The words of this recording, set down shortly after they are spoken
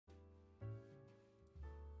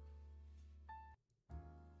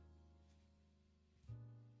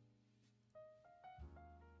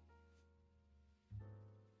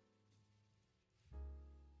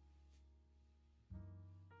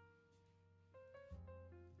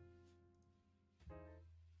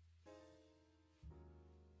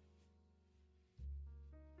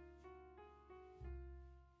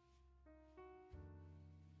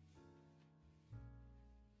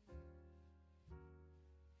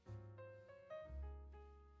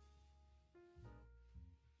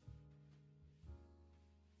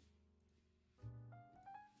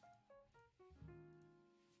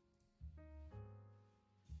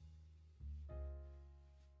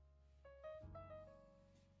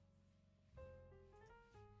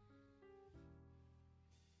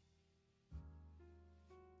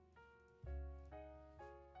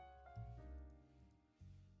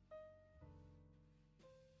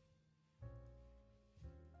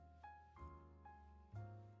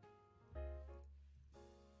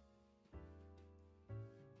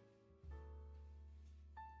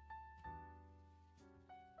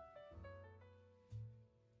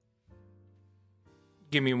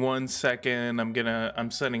Give me 1 second.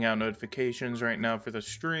 I'm sending out notifications right now for the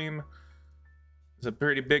stream. It's a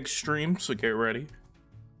pretty big stream, so get ready.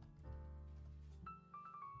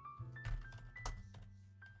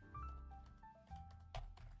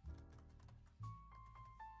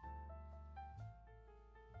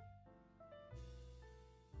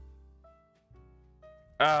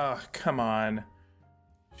 Ah, come on.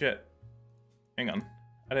 Shit. Hang on.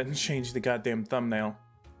 I didn't change the goddamn thumbnail.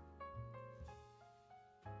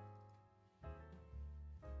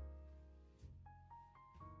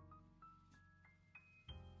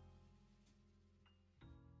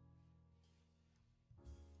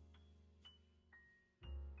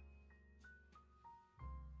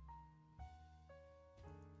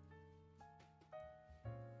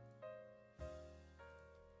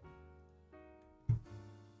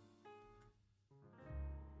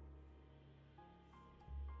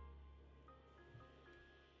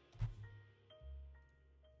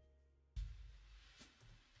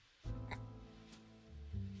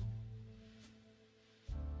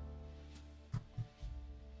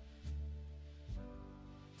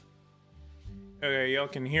 Okay, y'all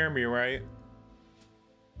can hear me, right?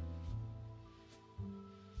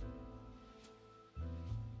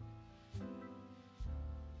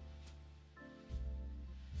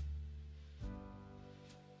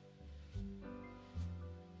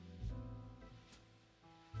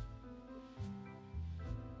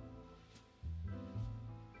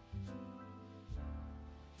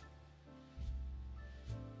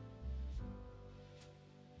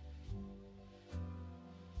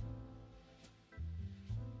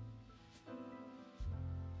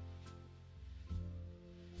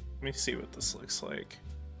 Let me see what this looks like.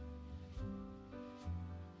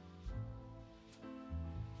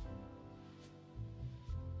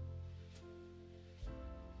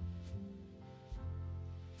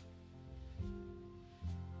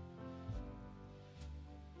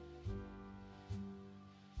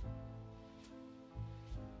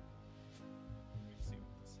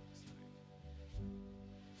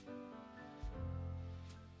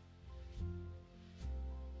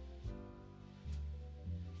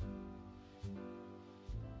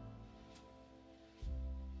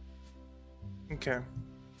 Okay.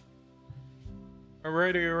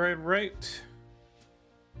 Alrighty, right.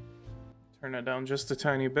 Turn that down just a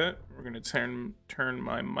tiny bit. We're gonna turn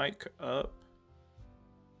my mic up.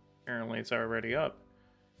 Apparently it's already up.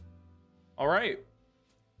 Alright.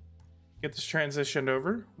 Get this transitioned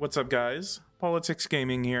over. What's up, guys?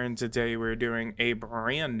 PoliticsGaming here, and today we're doing a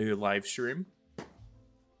brand new live stream.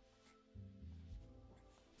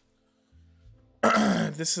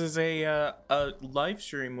 This is a live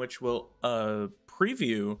stream which will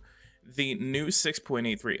preview the new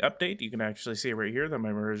 6.83 update. You can actually see right here that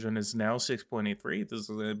my version is now 6.83. This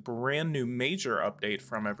is a brand new major update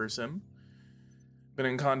from Eversim. Been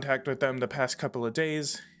in contact with them the past couple of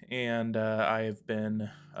days, and I've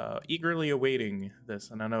been eagerly awaiting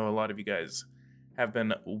this, and I know a lot of you guys have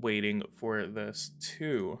been waiting for this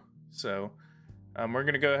too. So we're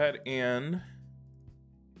gonna go ahead and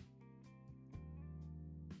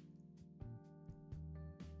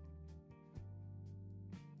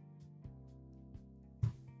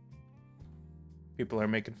people are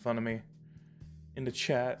making fun of me in the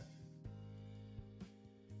chat.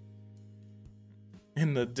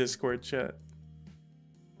 In the Discord chat.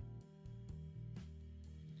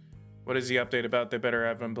 What is the update about? They better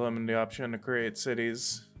have implemented the option to create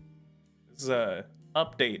cities. It's a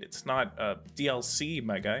update. It's not a DLC,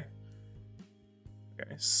 my guy.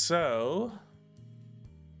 Okay, so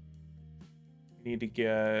we need to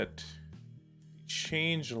get the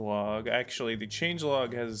changelog. Actually, the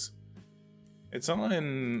changelog has... It's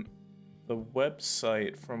on the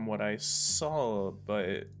website from what I saw, but let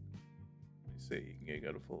me see. You can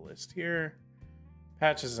go to full list here.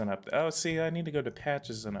 Patches and updates. Oh, see, I need to go to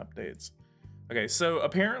patches and updates. Okay, so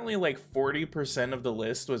apparently like 40% of the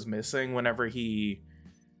list was missing whenever he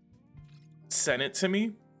sent it to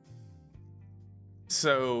me.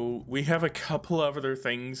 So we have a couple of other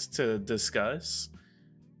things to discuss.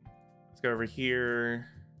 Let's go over here.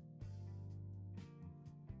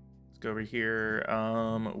 Go over here.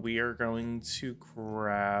 We are going to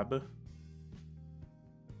grab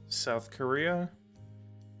South Korea.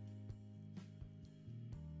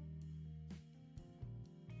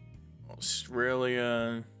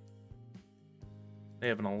 Australia. They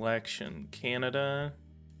have an election. Canada.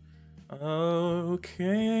 Oh,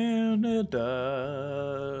 Canada,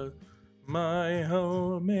 my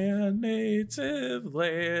home and native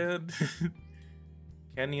land.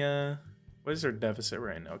 Kenya. What is their deficit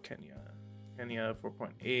right now? Kenya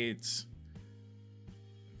 4.8.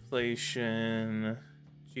 Inflation.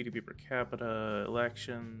 GDP per capita,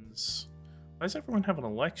 elections. Why does everyone have an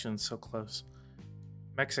election so close?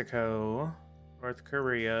 Mexico, North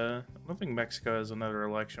Korea. I don't think Mexico has another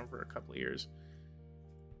election for a couple of years.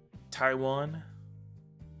 Taiwan.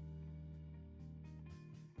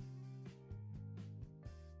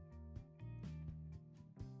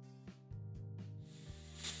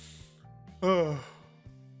 Oh.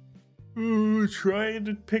 Ooh, trying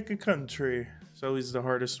to pick a country. It's always the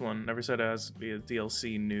hardest one. Never said it has to be a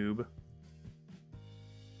DLC noob.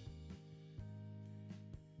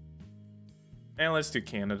 And let's do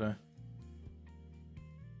Canada.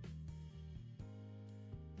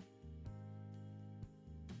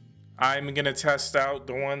 I'm gonna test out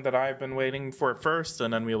the one that I've been waiting for first,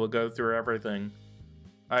 and then we will go through everything.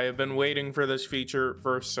 I have been waiting for this feature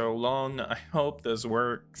for so long. I hope this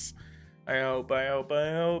works. I hope.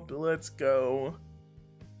 Let's go.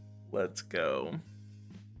 Let's go.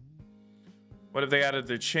 What if they added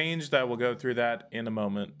the change? That we'll go through that in a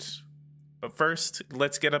moment. But first,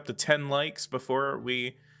 let's get up to 10 likes before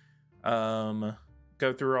we go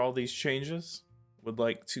through all these changes. I would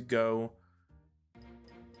like to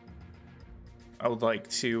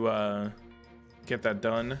get that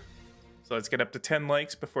done. So let's get up to 10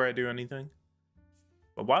 likes before I do anything.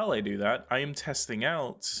 But while I do that, I am testing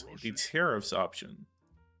out the tariffs option.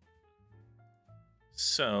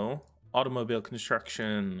 So, automobile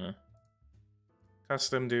construction,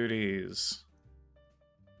 custom duties.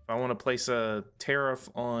 If I want to place a tariff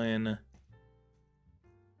on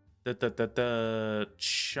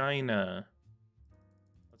China,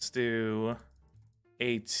 let's do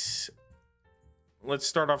 8. Let's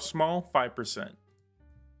start off small, 5%.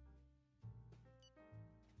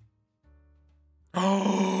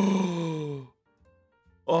 Oh,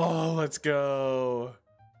 let's go.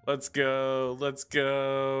 Let's go. Let's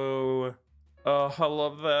go. Oh, I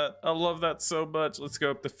love that. I love that so much. Let's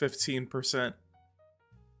go up to 15%.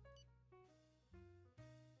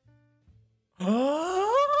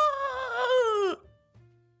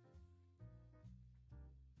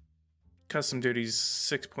 Custom duties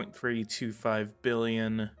 6.325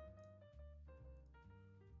 billion.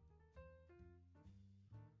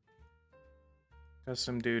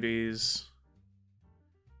 Custom duties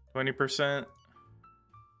 20%.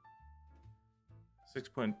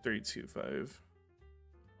 6.325.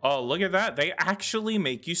 Oh, look at that. They actually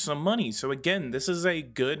make you some money. So again, this is a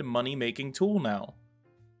good money-making tool now.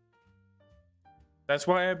 That's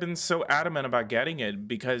why I've been so adamant about getting it,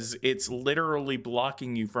 because it's literally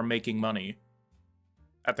blocking you from making money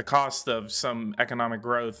at the cost of some economic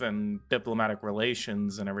growth and diplomatic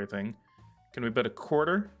relations and everything. Can we put a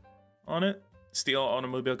quarter on it? Steel,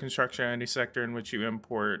 automobile construction, any sector in which you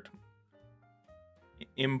import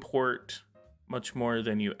much more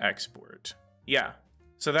than you export. Yeah.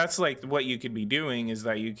 So that's like what you could be doing, is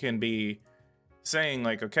that you can be saying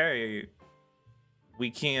like, okay,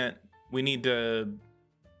 we need to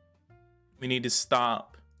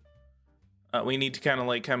stop. We need to kind of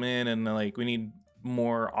like come in and like, we need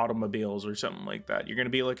more automobiles or something like that. You're going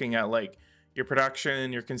to be looking at like your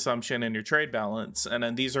production, your consumption, and your trade balance. And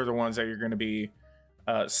then these are the ones that you're going to be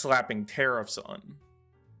slapping tariffs on.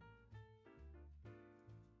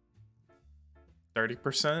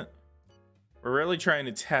 30%. We're really trying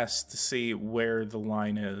to test to see where the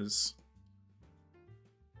line is.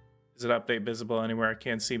 Is it update visible anywhere? I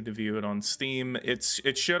can't seem to view it on Steam.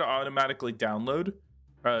 It should automatically download.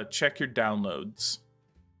 Check your downloads.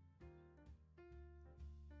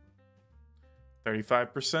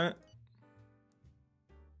 35%.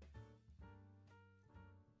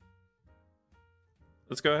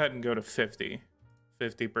 Let's go ahead and go to 50%.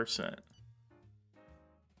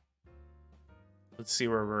 Let's see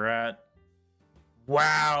where we're at.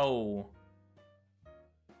 Wow.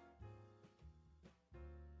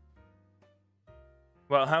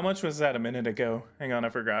 Well, how much was that a minute ago? Hang on, I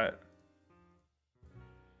forgot.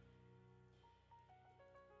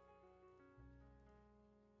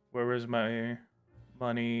 Where was my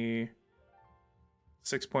money?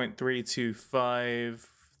 6.325,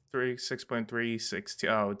 6.362.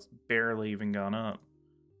 Oh, it's barely even gone up.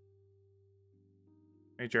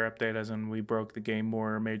 Major update, as in we broke the game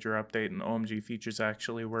more. Major update and OMG features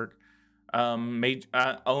actually work.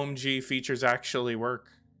 OMG features actually work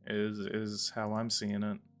is how I'm seeing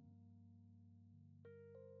it.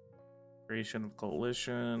 Creation of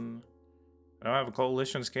coalition. I don't have a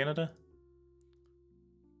coalition as Canada.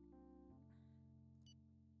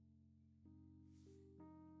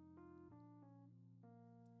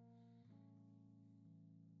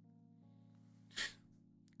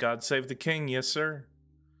 God save the king, yes sir.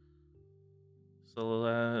 So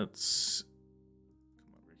let's come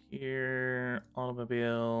over here,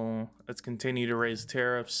 automobile. Let's continue to raise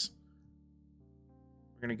tariffs.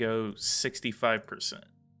 We're gonna go 65%.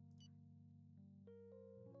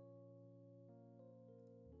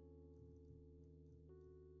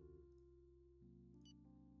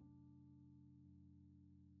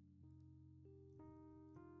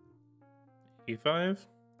 E5.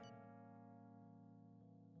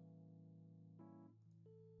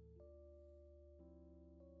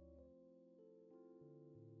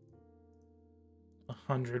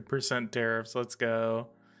 %100 tariffs. Let's go.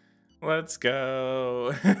 Let's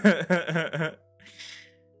go.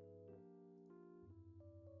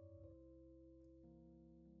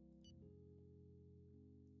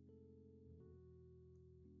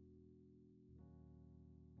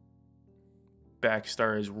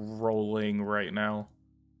 Backstar is rolling right now.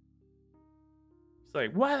 It's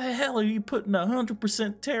like, why the hell are you putting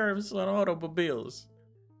 100% tariffs on automobiles?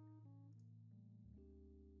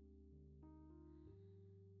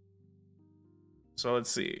 So let's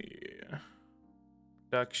see.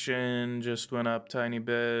 Production just went up tiny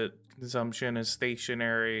bit. Consumption is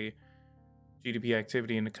stationary. GDP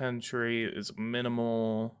activity in the country is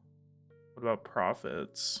minimal. What about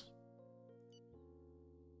profits?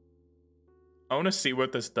 I want to see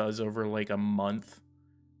what this does over like a month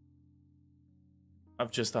of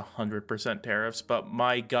just 100% tariffs. But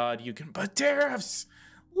my God, you can put tariffs.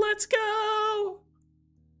 Let's go.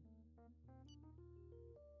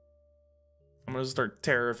 I'm gonna start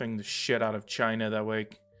tariffing the shit out of China. That way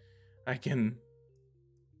I can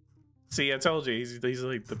see. I told you, he's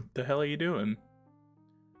like, the hell are you doing?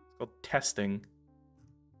 It's called testing.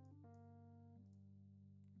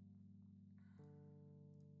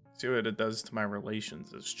 See what it does to my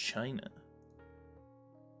relations as China.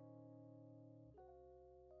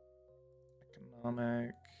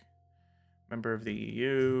 Economic. Member of the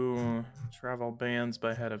EU. Travel bans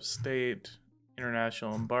by head of state.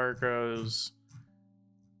 International embargoes.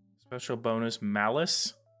 Special bonus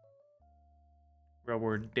malice.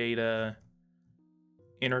 Reward data.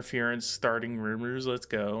 Interference starting rumors. Let's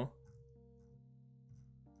go.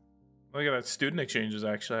 Look at that. Student exchanges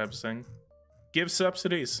actually have this thing. Give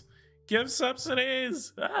subsidies. Give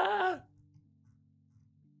subsidies! Ah!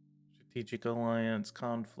 Strategic alliance,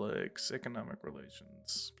 conflicts, economic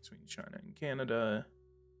relations between China and Canada.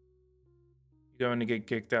 You're going to get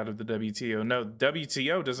kicked out of the WTO. No,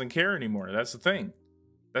 WTO doesn't care anymore. That's the thing.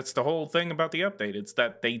 That's the whole thing about the update. It's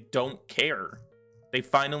that they don't care. They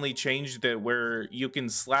finally changed it where you can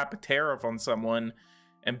slap a tariff on someone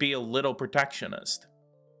and be a little protectionist.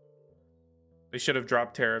 They should have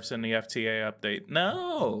dropped tariffs in the FTA update.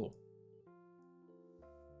 No!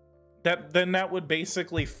 Then that would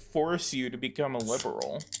basically force you to become a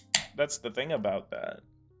liberal. That's the thing about that.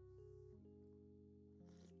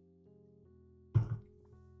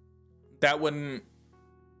 That wouldn't...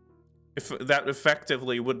 that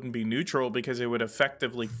effectively wouldn't be neutral because it would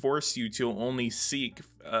effectively force you to only seek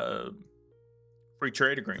free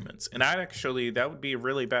trade agreements. And that would be a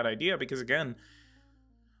really bad idea because, again,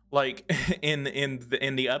 like in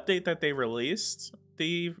the update that they released,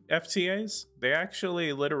 the FTAs, they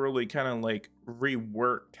actually literally kind of like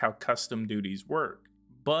reworked how custom duties work.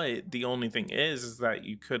 But the only thing is that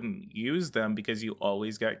you couldn't use them because you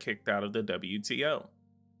always got kicked out of the WTO.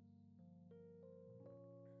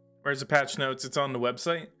 Where's the patch notes? It's on the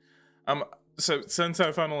website. So since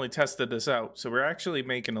I finally tested this out, so we're actually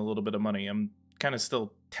making a little bit of money. I'm kind of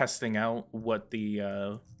still testing out what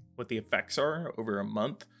the effects are over a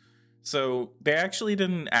month. So they actually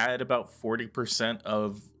didn't add about 40%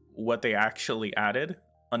 of what they actually added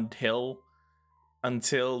until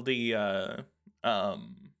the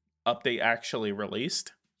update actually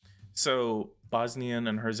released. So Bosnian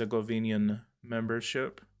and Herzegovinian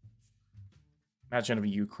membership. Imagine if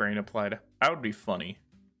Ukraine applied. That would be funny.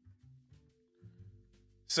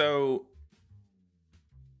 So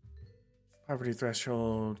poverty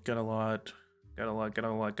threshold, got a lot.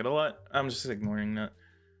 I'm just ignoring that.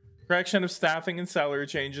 Correction of staffing and salary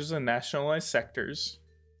changes in nationalized sectors.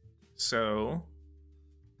 So,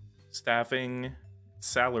 staffing,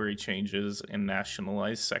 salary changes in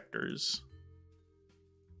nationalized sectors.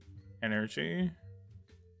 Energy.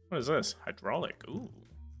 What is this? Hydraulic. Ooh.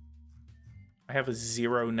 I have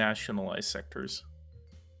 0 nationalized sectors.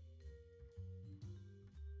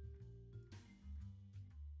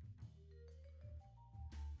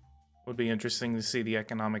 Would be interesting to see the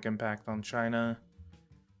economic impact on China.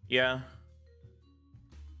 Yeah.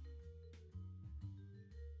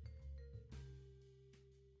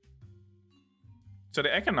 So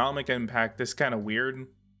the economic impact is kind of weird.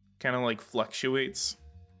 Kind of like fluctuates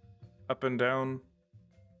up and down.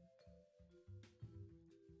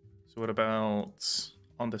 So what about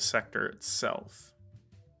on the sector itself?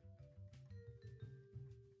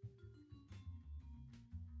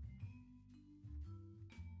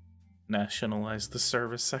 Nationalize the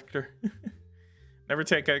service sector. Never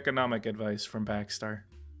take economic advice from Backstar.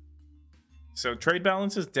 So trade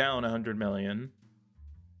balance is down 100 million.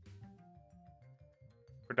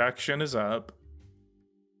 Production is up.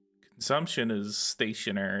 Consumption is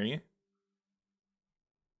stationary.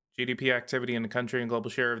 GDP activity in the country and global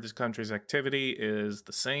share of this country's activity is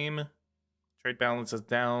the same. Trade balance is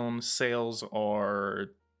down. Sales are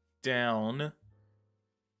down.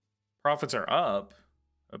 Profits are up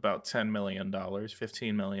about $10 million,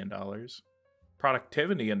 $15 million.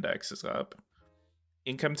 Productivity index is up.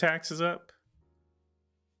 Income tax is up.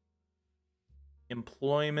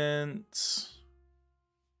 Employment.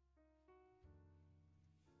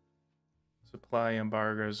 Supply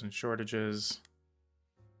embargoes and shortages.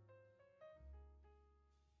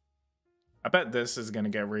 I bet this is going to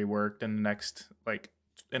get reworked in the next, like,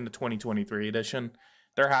 in the 2023 edition.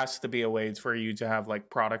 There has to be a way for you to have, like,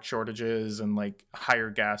 product shortages and, like, higher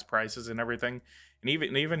gas prices and everything. And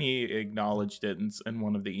even he acknowledged it in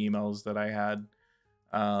one of the emails that I had,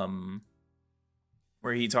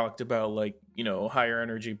 where he talked about, like, you know, higher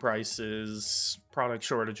energy prices, product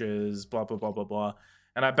shortages, blah, blah, blah, blah, blah.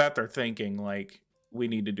 And I bet they're thinking, like, we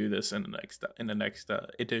need to do this in the next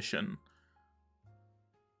edition.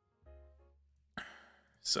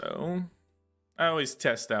 So I always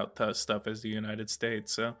test out stuff as the United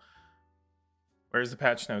States. So where's the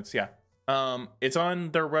patch notes? Yeah. It's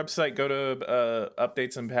on their website. Go to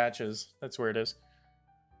updates and patches. That's where it is.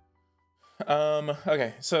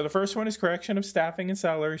 Okay, so the first one is correction of staffing and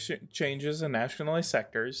salary changes in nationalized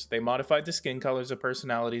sectors. They modified the skin colors of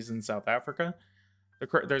personalities in South Africa.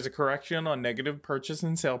 There's a correction on negative purchase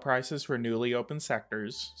and sale prices for newly opened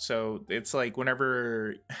sectors. So it's like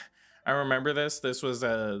whenever I remember this was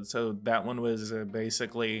so that one was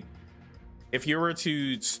basically if you were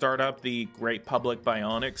to start up the Great Public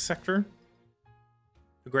Bionics sector,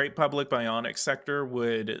 the Great Public Bionics sector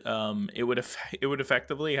would it would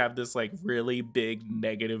effectively have this like really big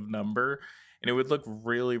negative number, and it would look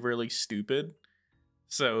really, really stupid.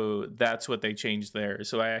 So that's what they changed there.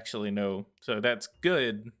 So I actually know. So that's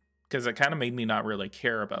good because it kind of made me not really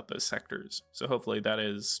care about those sectors. So hopefully that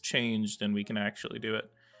is changed and we can actually do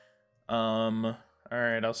it. All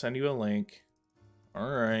right, I'll send you a link. All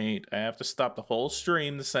right, I have to stop the whole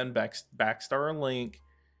stream to send Backstar a link.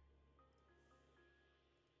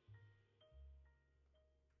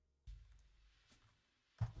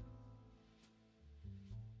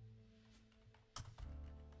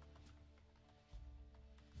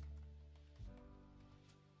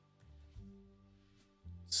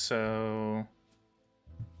 So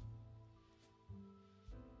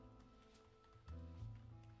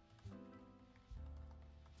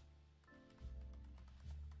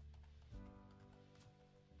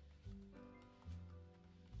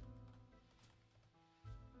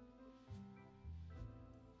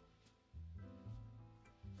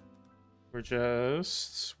we're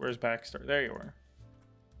just, where's Backstar? There you are.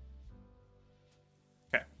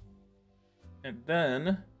 Okay. And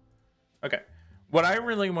then, okay. What I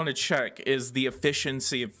really want to check is the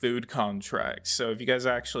efficiency of food contracts. So if you guys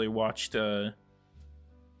actually watched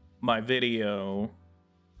my video,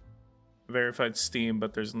 verified Steam,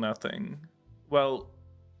 but there's nothing. Well,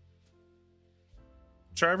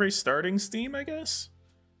 try restarting Steam, I guess?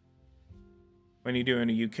 When you're doing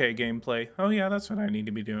a UK gameplay. Oh yeah, that's what I need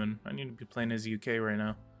to be doing. I need to be playing as UK right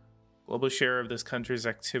now. Global share of this country's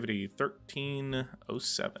activity,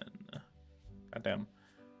 1307. Goddamn.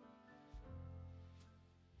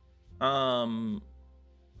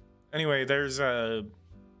 Anyway, there's a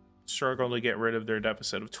struggle to get rid of their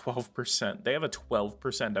deficit of 12%. They have a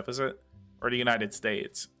 12% deficit, or the United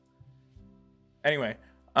States. Anyway,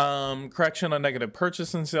 correction on negative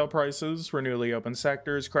purchase and sale prices for newly open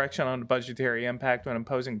sectors. Correction on budgetary impact when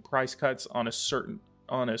imposing price cuts on certain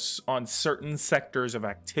sectors of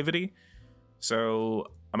activity. So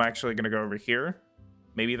I'm actually going to go over here.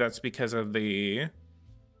 Maybe that's because of the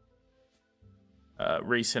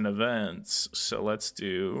recent events. So let's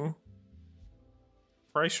do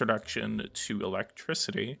price reduction to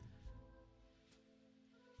electricity.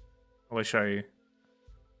 I wish I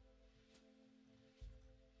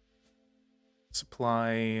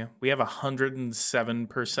supply. We have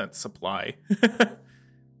 107% supply.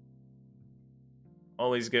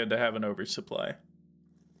 Always good to have an oversupply.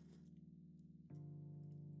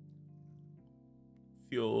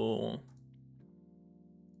 Fuel.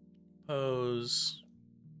 Pose.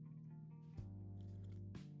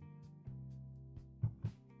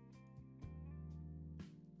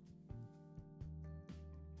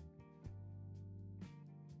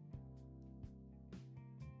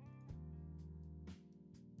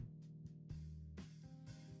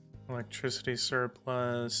 Electricity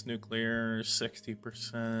surplus, nuclear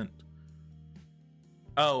 60%.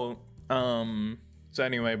 Oh, so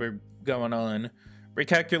anyway, we're going on.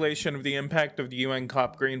 Recalculation of the impact of the UN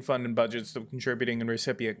COP Green Fund and budgets of contributing and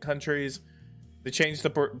recipient countries. They changed the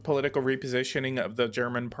political repositioning of the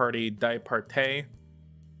German party Die Partei,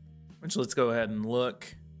 which let's go ahead and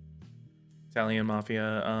look. Italian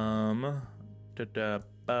Mafia,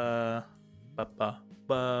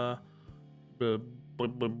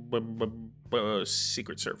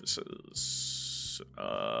 Secret Services,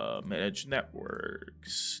 managed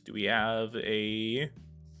networks. Do we have a... Of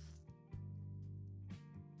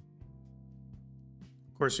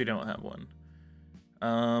course we don't have one.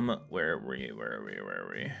 Where are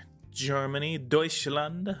we? Germany,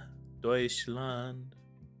 Deutschland. Die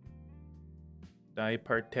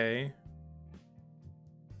Partei.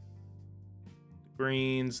 The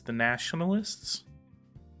Greens, the Nationalists.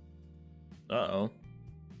 Uh-oh.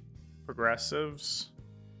 Progressives.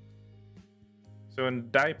 So in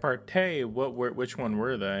Die Partei, which one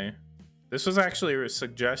were they? This was actually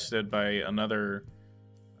suggested by another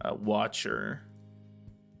watcher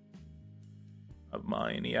of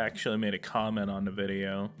mine. He actually made a comment on the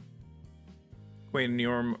video. Queen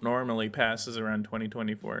normally passes around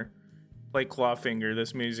 2024. Play Clawfinger.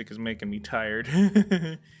 This music is making me tired.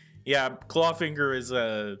 Yeah, Clawfinger is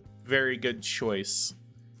a very good choice.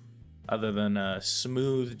 Other than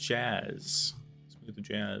smooth jazz.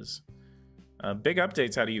 Big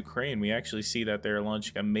updates out of Ukraine. We actually see that they're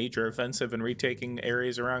launching a major offensive and retaking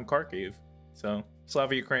areas around Kharkiv. So,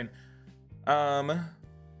 Slava Ukraine.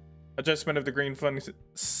 Adjustment of the Green Fund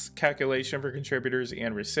calculation for contributors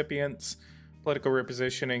and recipients. Political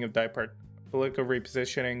repositioning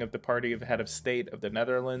of the party of head of state of the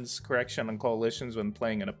Netherlands. Correction on coalitions when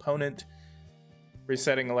playing an opponent.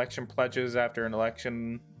 Resetting election pledges after an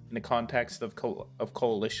election in the context of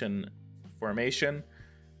coalition formation.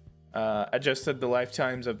 Adjusted the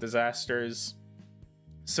lifetimes of disasters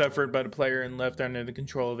suffered by the player and left under the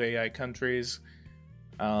control of AI countries.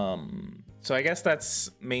 So I guess that's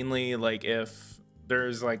mainly like if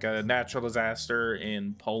there's like a natural disaster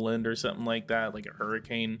in Poland or something like that, like a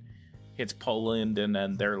hurricane hits Poland and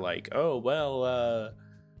then they're like, oh, well,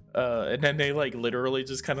 and then they like literally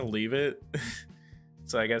just kind of leave it.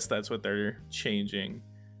 So I guess that's what they're changing.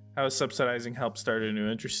 How is subsidizing help start a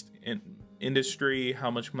new industry?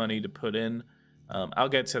 How much money to put in? I'll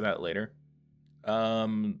get to that later.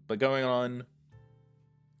 But going on,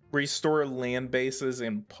 restore land bases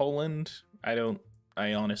in Poland. I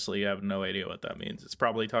honestly have no idea what that means. It's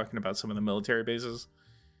probably talking about some of the military bases.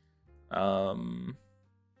 What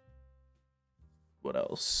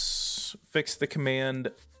else? Fix the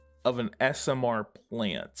command of an SMR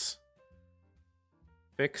plant.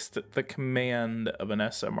 Fixed the command of an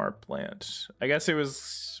SMR plant. I guess it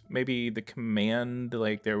was maybe the command,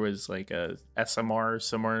 like there was like a SMR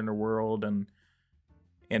somewhere in the world and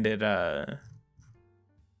it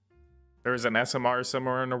there was an SMR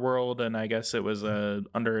somewhere in the world and I guess it was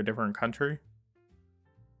under a different country.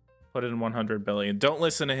 Put in 100 billion. Don't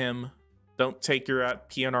listen to him. Don't take your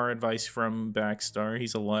PNR advice from Backstar.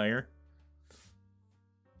 He's a liar.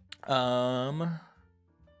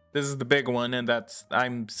 This is the big one, and that's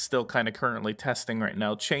I'm still kind of currently testing right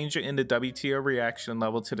now. Change it in the WTO reaction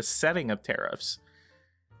level to the setting of tariffs.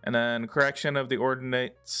 And then correction of the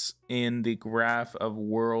ordinates in the graph of the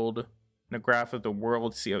world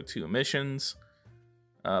CO2 emissions.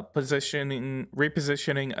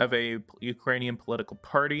 Repositioning of a Ukrainian political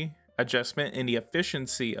party. Adjustment in the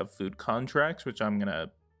efficiency of food contracts, which I'm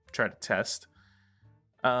gonna try to test.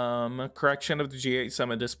 Correction of the G8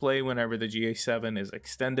 summit display whenever the G7 is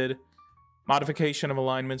extended. Modification of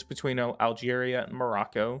alignments between Algeria and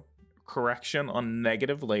Morocco. Correction on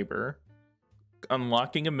negative labor.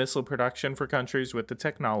 Unlocking of missile production for countries with the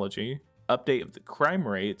technology. Update of the crime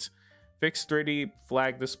rates. Fixed 3D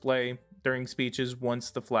flag display during speeches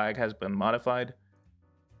once the flag has been modified.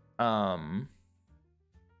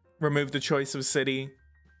 Remove the choice of city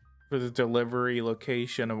for the delivery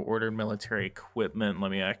location of ordered military equipment.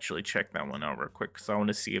 Let me actually check that one out real quick because I want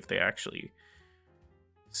to see if they actually...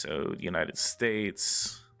 So, the United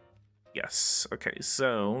States. Yes. Okay,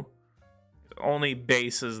 so... Only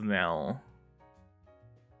bases now.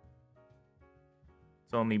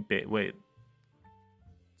 It's only... Wait.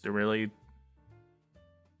 Is it really...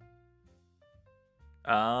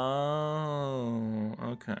 Oh,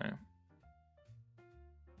 okay.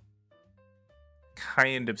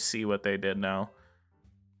 Kind of see what they did now.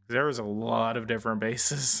 There was a lot of different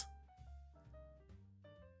bases.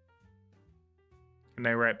 Can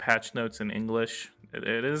I write patch notes in English?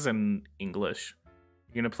 It is in English.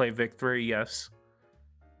 You're gonna play Victory? Yes.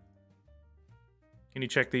 Can you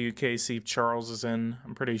check the UK, see if Charles is in?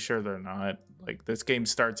 I'm pretty sure they're not. Like, this game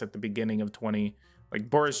starts at the beginning of 20. Like,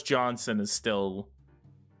 Boris Johnson is still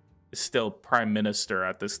prime minister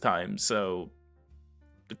at this time, so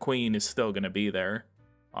the Queen is still going to be there,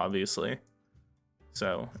 obviously.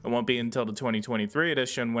 So it won't be until the 2023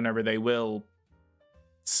 edition whenever they will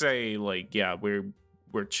say, like, yeah, we're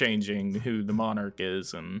changing who the monarch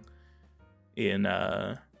is and in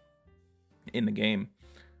the game.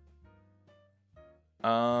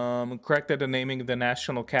 Corrected the naming of the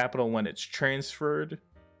national capital when it's transferred.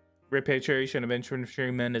 Repatriation of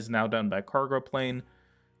infantrymen is now done by cargo plane.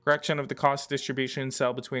 Correction of the cost distribution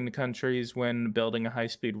cell between the countries when building a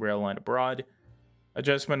high-speed rail line abroad.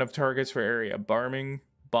 Adjustment of targets for area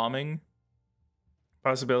bombing.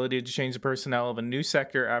 Possibility to change the personnel of a new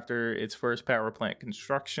sector after its first power plant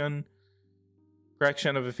construction.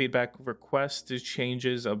 Correction of a feedback request to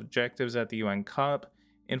changes of objectives at the UN COP.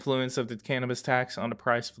 Influence of the cannabis tax on the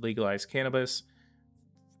price of legalized cannabis.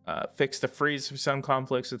 Fixed the freeze for some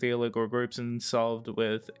conflicts with the illegal groups and solved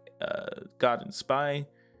with God and Spy.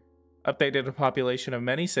 Updated the population of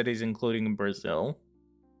many cities, including in Brazil.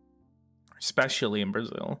 Especially in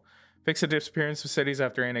Brazil. Fixed the disappearance of cities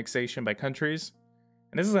after annexation by countries.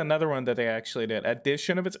 And this is another one that they actually did.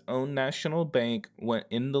 Addition of its own national bank went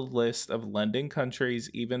in the list of lending countries,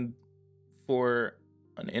 even for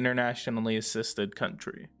an internationally assisted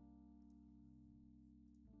country.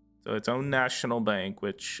 So its own national bank,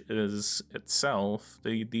 which is itself,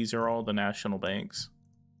 these are all the national banks.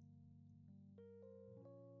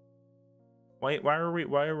 Why are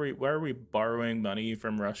we borrowing money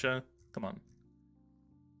from Russia? Come on.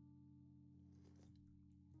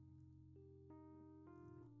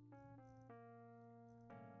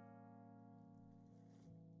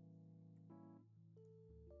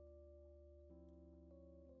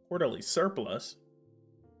 Quarterly surplus.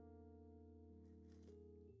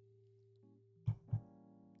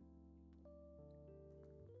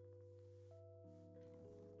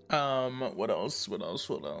 What else?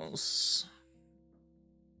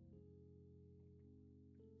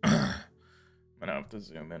 I'm gonna have to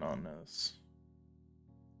zoom in on this.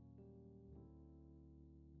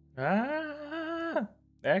 They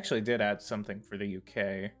actually did add something for the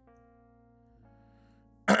UK.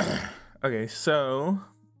 Okay, so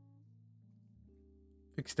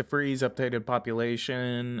fixed the freeze, updated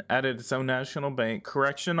population, added its own national bank,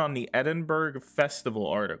 correction on the Edinburgh Festival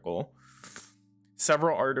article.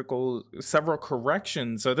 Several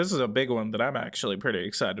corrections. So this is a big one that I'm actually pretty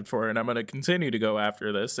excited for, and I'm going to continue to go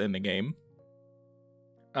after this in the game.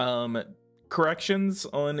 Corrections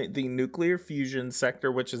on the nuclear fusion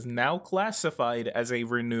sector, which is now classified as a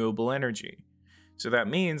renewable energy. So that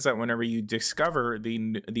means that whenever you discover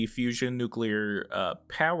the fusion nuclear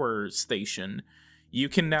power station, you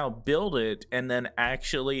can now build it, and then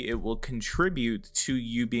actually it will contribute to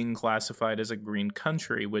you being classified as a green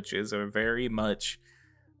country, which is a very much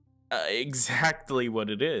exactly what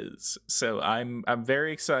it is. So I'm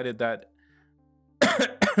very excited that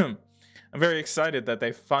I'm very excited that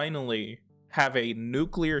they finally have a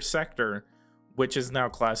nuclear sector which is now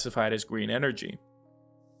classified as green energy.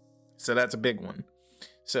 So that's a big one.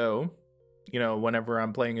 So, you know, whenever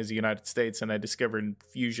I'm playing as the United States and I discover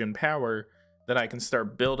fusion power, then I can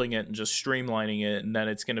start building it and just streamlining it, and then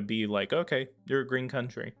it's going to be like, okay, you're a green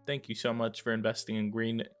country. Thank you so much for investing in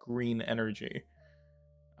green energy.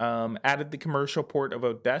 Added the commercial port of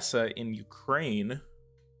Odessa in Ukraine.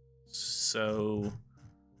 So,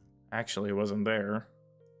 actually, it wasn't there.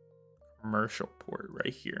 Commercial port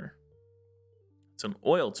right here. It's an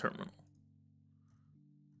oil terminal.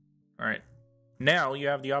 All right. Now you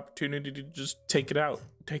have the opportunity to just take it out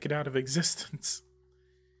of existence.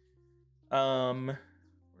 Where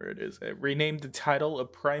it is. It renamed the title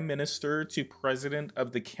of Prime Minister to President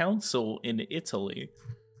of the Council in Italy.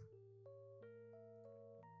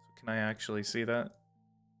 So can I actually see that?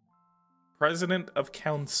 President of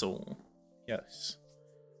Council. Yes.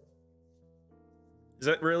 Is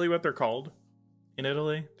that really what they're called in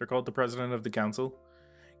Italy? They're called the President of the Council.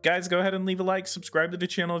 Guys, go ahead and leave a like. Subscribe to the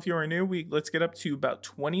channel if you are new. Let's get up to about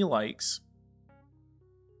 20 likes.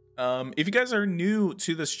 If you guys are new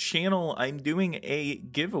to this channel, I'm doing a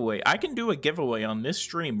giveaway. I can do a giveaway on this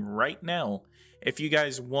stream right now if you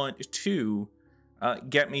guys want to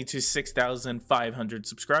get me to 6,500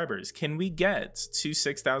 subscribers. Can we get to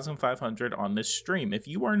 6,500 on this stream? If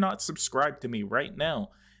you are not subscribed to me right now,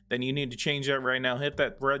 then you need to change that right now. Hit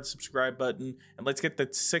that red subscribe button, and let's get the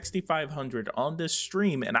 6,500 on this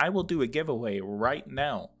stream, and I will do a giveaway right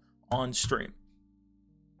now on stream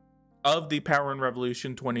of the Power and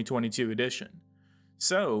Revolution 2022 edition.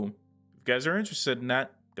 So, if you guys are interested in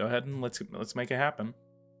that, Go ahead and let's make it happen.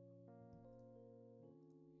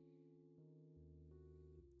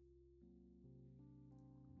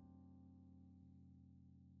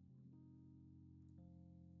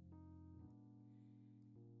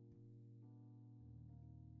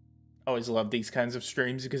 Always love these kinds of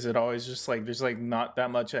streams because it always just like there's like not that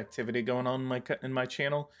much activity going on in my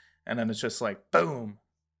channel, and then it's just like boom.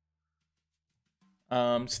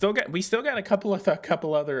 We still got a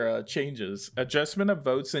couple other changes. Adjustment of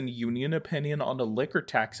votes and union opinion on the liquor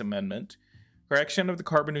tax amendment. Correction of the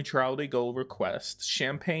carbon neutrality goal request.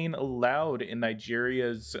 Champagne allowed in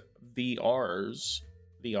Nigeria's VRs.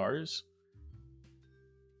 VRs?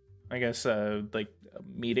 I guess like a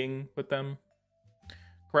meeting with them.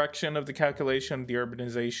 Correction of the calculation of the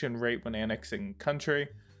urbanization rate when annexing country.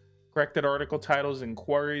 Corrected article titles and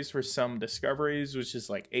queries for some discoveries, which is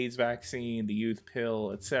like AIDS vaccine, the youth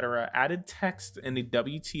pill, etc. Added text in the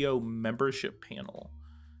WTO membership panel.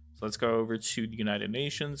 So let's go over to the United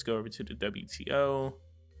Nations, go over to the WTO.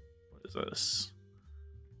 What is this?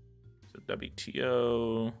 So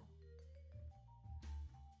WTO.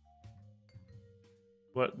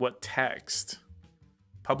 What text?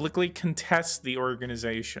 Publicly contest the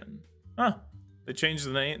organization. Huh. They changed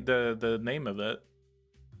the name of it.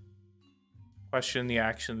 Question the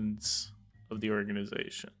actions of the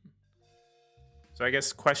organization. So I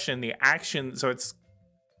guess question the action. So it's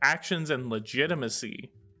actions and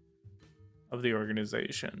legitimacy of the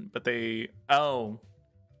organization. But they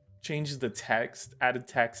changed the text, added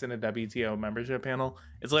text in a WTO membership panel.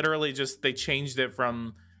 It's literally just they changed it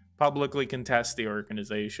from publicly contest the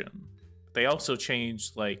organization. They also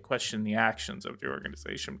changed like question the actions of the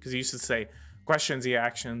organization, because you used to say questions the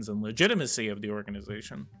actions and legitimacy of the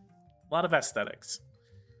organization. A lot of aesthetics.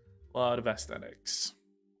 A lot of aesthetics.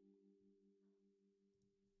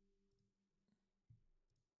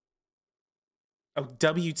 Oh,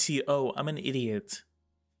 WTO. I'm an idiot.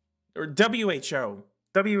 Or WHO.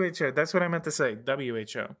 WHO. That's what I meant to say.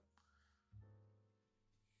 WHO.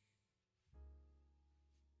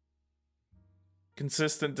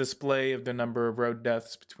 Consistent display of the number of road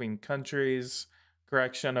deaths between countries.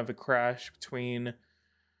 Correction of a crash between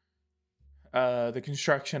the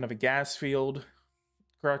construction of a gas field.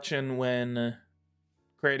 Correction when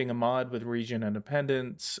creating a mod with region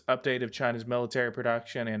independence. Update of China's military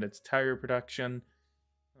production and its tire production.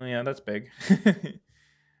 Oh yeah, that's big.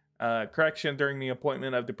 Correction during the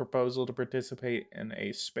appointment of the proposal to participate in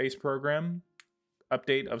a space program.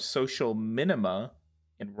 Update of social minima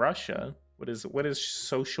in Russia. What is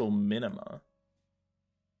social minima?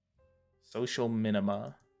 Social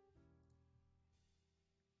minima.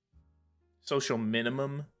 Social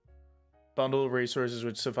minimum. Bundle of resources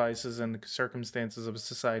which suffices in the circumstances of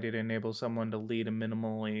society to enable someone to lead a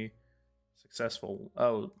minimally successful...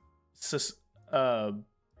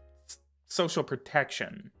 social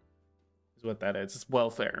protection is what that is. It's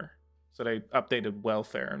welfare. So they updated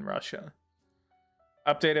welfare in Russia.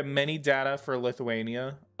 Updated many data for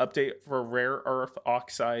Lithuania. Update for rare earth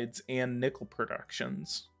oxides and nickel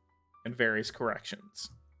productions. And various corrections.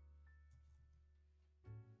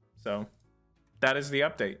 So, that is the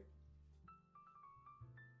update.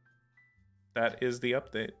 That is the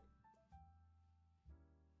update.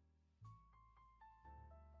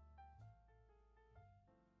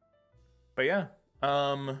 But yeah,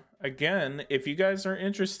 again, if you guys are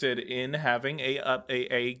interested in having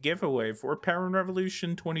a giveaway for Power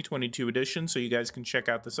Revolution 2022 edition, so you guys can check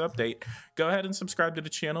out this update, go ahead and subscribe to the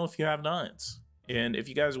channel if you have not. And if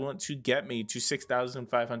you guys want to get me to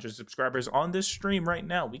 6,500 subscribers on this stream right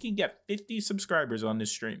now, we can get 50 subscribers on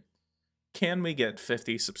this stream. Can we get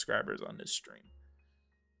 50 subscribers on this stream?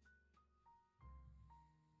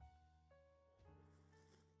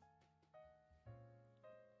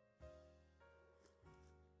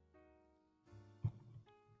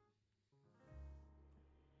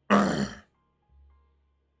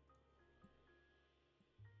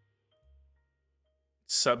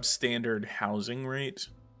 Substandard housing rate.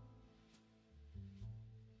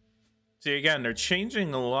 See, again, they're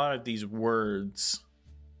changing a lot of these words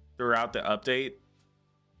throughout the update.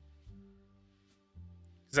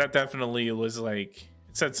 Because that definitely was like,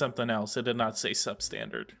 it said something else. It did not say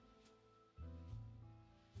substandard.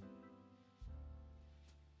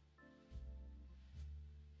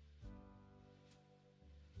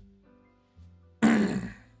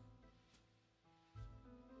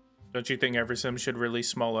 Don't you think Eversim should release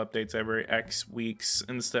small updates every X weeks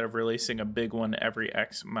instead of releasing a big one every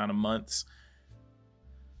X amount of months?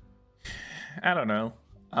 I don't know.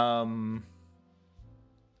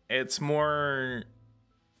 It's more...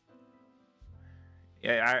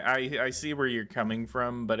 Yeah, I see where you're coming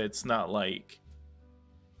from, but it's not like...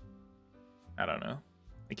 I don't know.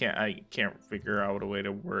 I can't figure out a way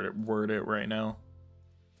to word it right now.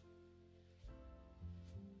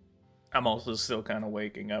 I'm also still kind of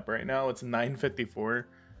waking up right now. It's 9:54,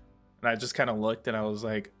 and I just kind of looked and I was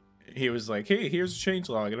like, he was like, "Hey, here's a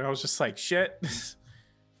changelog," and I was just like, "Shit."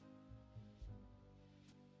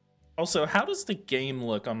 Also, how does the game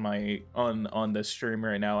look on my on the stream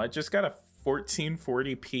right now? I just got a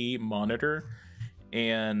 1440p monitor,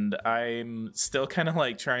 and I'm still kind of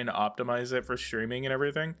like trying to optimize it for streaming and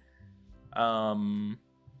everything.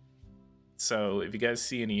 So if you guys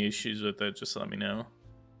see any issues with it, just let me know.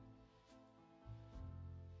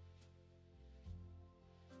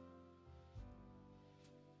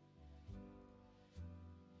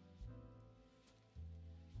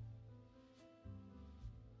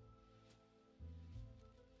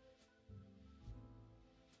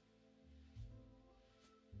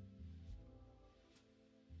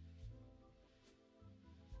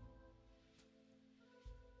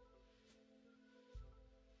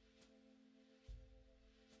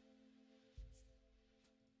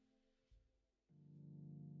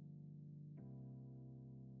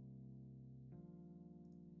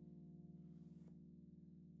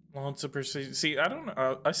 Lots of precision. See, I don't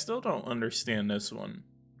know. I still don't understand this one.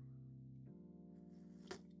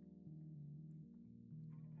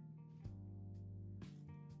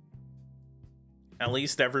 At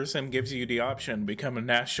least Eversim gives you the option: become a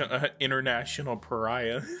national, international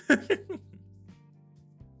pariah.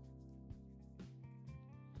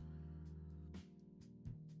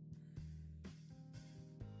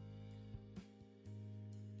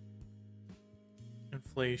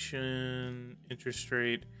 Inflation, interest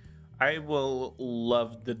rate. I will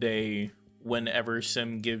love the day when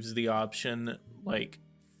Eversim gives the option, like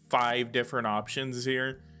 5 different options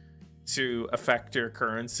here to affect your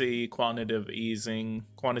currency: quantitative easing,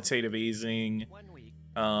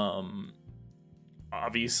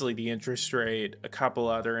 obviously the interest rate, a couple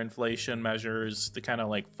other inflation measures to kind of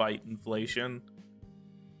like fight inflation.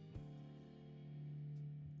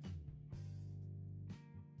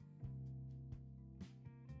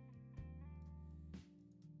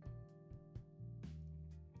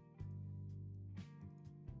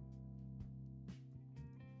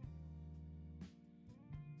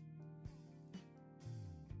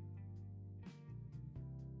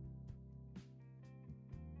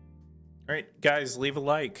 All right, guys, leave a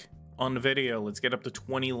like on the video. Let's get up to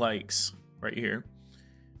 20 likes right here.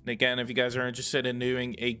 And again, if you guys are interested in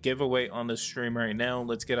doing a giveaway on the stream right now,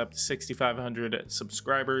 let's get up to 6,500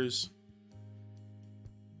 subscribers.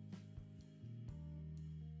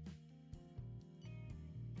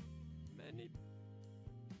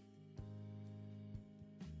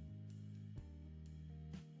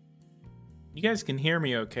 You guys can hear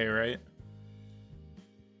me okay, right?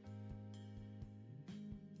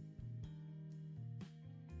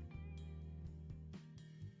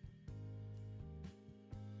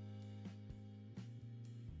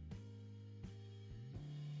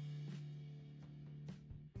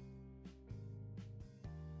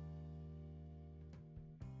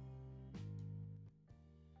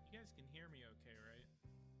 You guys can hear me okay, right?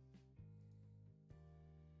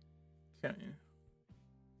 Okay.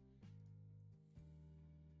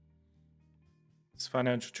 Is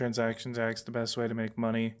Financial Transactions Act's the best way to make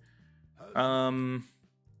money?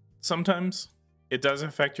 Sometimes it does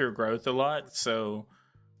affect your growth a lot, so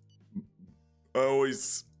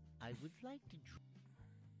always. I would like to.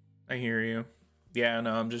 I hear you. Yeah,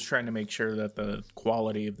 no, I'm just trying to make sure that the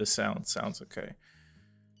quality of the sounds okay.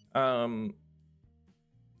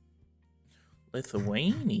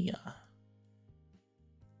 Lithuania.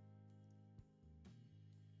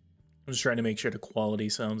 I'm just trying to make sure the quality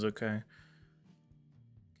sounds okay.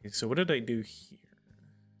 Okay, so what did I do here?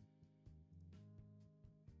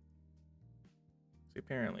 They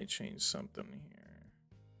apparently changed something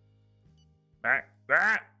here.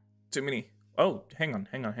 Too many. Oh, hang on.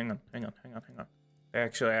 They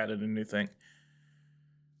actually added a new thing.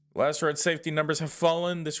 Last road safety numbers have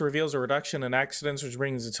fallen. This reveals a reduction in accidents, which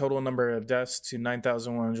brings the total number of deaths to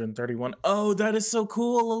 9,131. Oh, that is so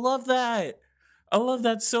cool. I love that. I love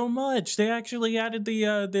that so much. They actually added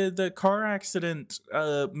the car accident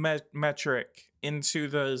metric into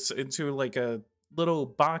like a little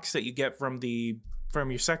box that you get from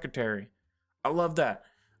your secretary. I love that.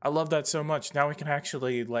 I love that so much. Now we can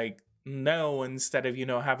actually like know instead of, you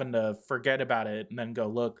know, having to forget about it and then go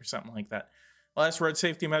look or something like that. Last road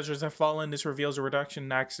safety measures have fallen. This reveals a reduction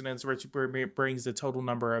in accidents, which brings the total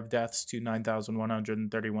number of deaths to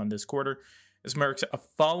 9,131 this quarter. This marks a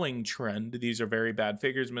falling trend. These are very bad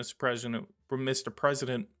figures, Mr.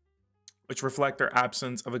 President, which reflect their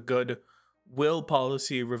absence of a good will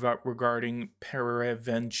policy regarding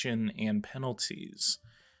prevention and penalties.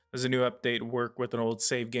 There's a new update, work with an old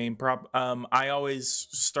save game. I always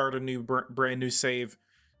start a new brand new save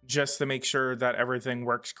just to make sure that everything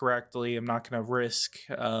works correctly. I'm not going to risk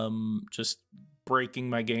just breaking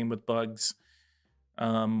my game with bugs.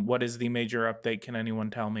 What is the major update? Can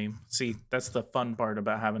anyone tell me? See, that's the fun part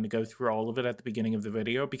about having to go through all of it at the beginning of the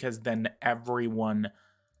video, because then everyone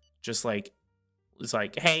just like is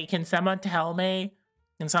like, hey, can someone tell me?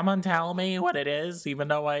 Can someone tell me what it is? Even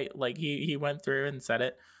though he went through and said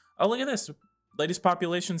it. Oh, look at this. Latest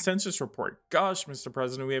population census report. Gosh, Mr.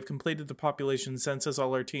 President, we have completed the population census.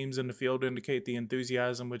 All our teams in the field indicate the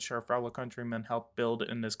enthusiasm which our fellow countrymen helped build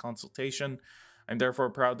in this consultation. I'm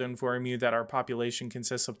therefore proud to inform you that our population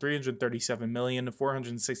consists of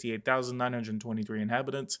 337,468,923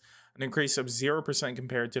 inhabitants, an increase of 0%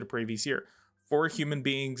 compared to the previous year. 4 human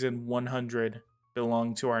beings and 100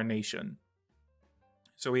 belong to our nation.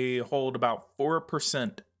 So we hold about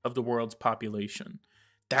 4% of the world's population.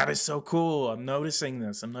 That is so cool. I'm noticing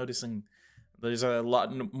this. I'm noticing there's a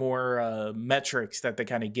lot more metrics that they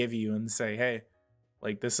kind of give you and say, hey,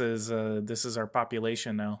 like this is our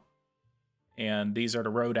population now. And these are the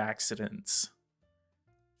road accidents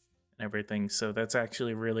and everything. So that's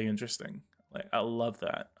actually really interesting. Like, I love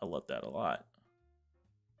that. I love that a lot.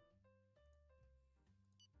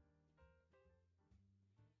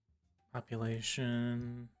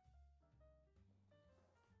 Population.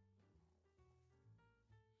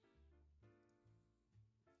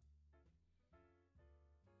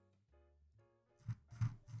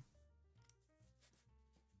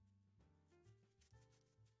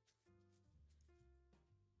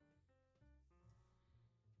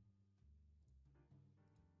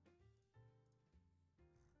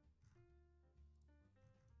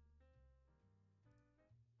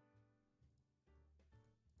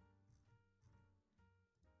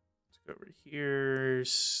 Over here,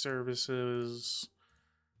 services,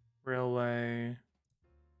 railway.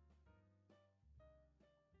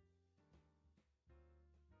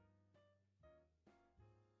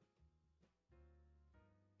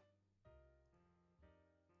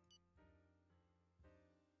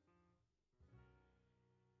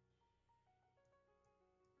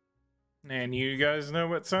 And you guys know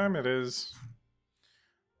what time it is.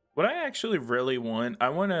 What I actually really want, I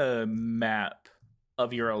want a map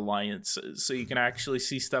of your alliances, so you can actually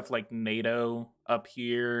see stuff like NATO up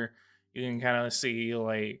here. You can kind of see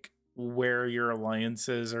like where your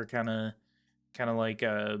alliances are kind of like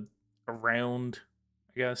around,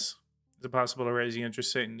 I guess. Is it possible to raise the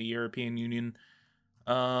interest rate in the European Union?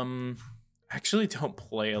 I actually don't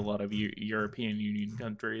play a lot of European Union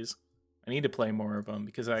countries. I need to play more of them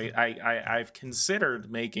because I've considered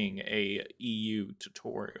making a EU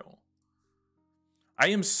tutorial. I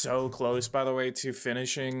am so close, by the way, to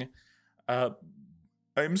finishing.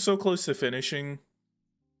 I'm so close to finishing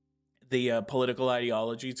the political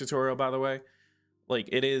ideology tutorial, by the way. Like,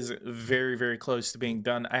 it is very, very close to being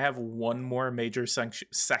done. I have one more major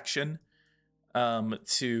section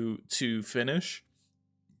to finish.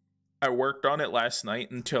 I worked on it last night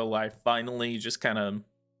until I finally just kind of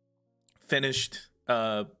finished.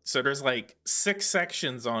 So there's like 6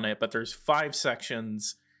 sections on it, but there's 5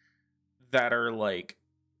 sections that are like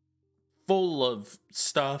full of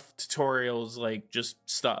stuff, tutorials, like just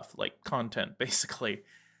stuff, like content, basically.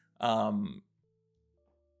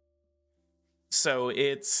 So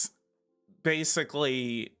it's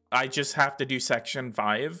basically, I just have to do section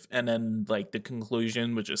 5 and then like the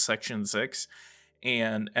conclusion, which is section 6,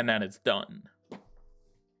 and then it's done.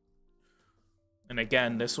 And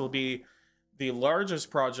again, this will be the largest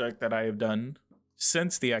project that I have done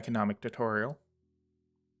since the economic tutorial.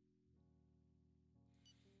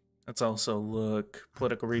 Let's also look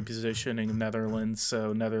political repositioning in Netherlands.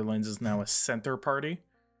 So Netherlands is now a center party,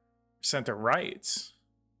 center right.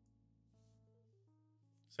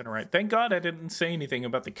 Center right. Thank God I didn't say anything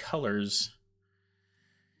about the colors.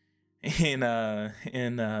 Wait, no,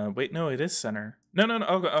 it is center. No.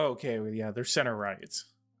 Oh, okay. Well, yeah, they're center right. Okay.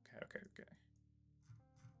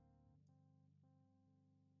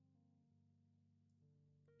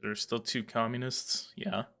 There's still 2 communists.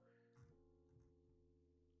 Yeah.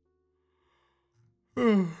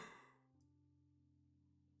 Where's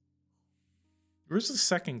the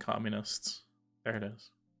second communist? There it is.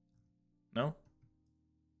 No?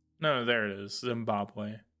 No, there it is.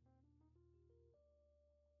 Zimbabwe.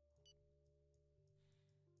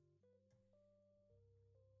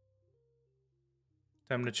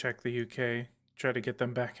 Time to check the UK. Try to get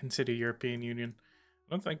them back into the European Union.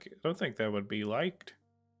 I don't think that would be liked.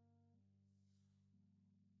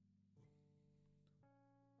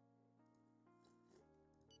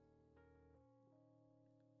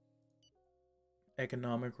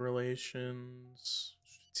 Economic relations,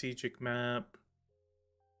 strategic map.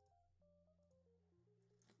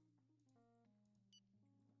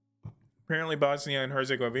 Apparently Bosnia and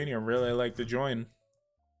Herzegovina really like to join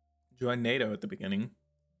NATO at the beginning.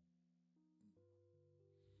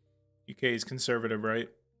 UK is conservative, right?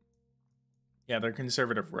 Yeah, they're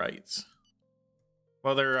conservative rights.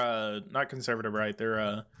 Well, they're not conservative right.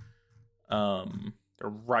 They're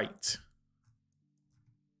right.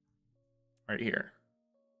 Right here.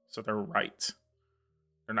 So they're right.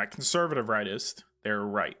 They're not conservative rightist. They're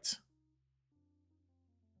right.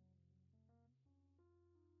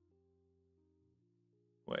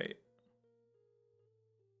 Wait.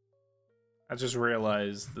 I just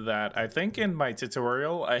realized that I think in my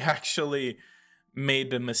tutorial, I actually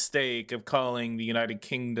made the mistake of calling the United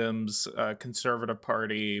Kingdom's Conservative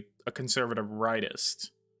Party a conservative rightist.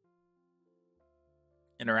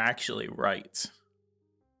 And are actually right.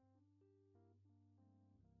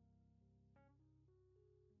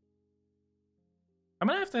 I'm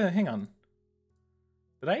gonna have to, hang on.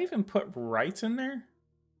 Did I even put right in there?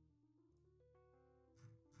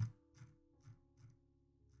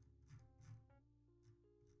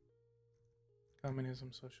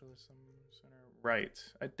 Communism, socialism, center. Right,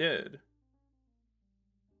 I did.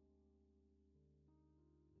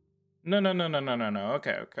 No.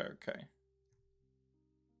 Okay.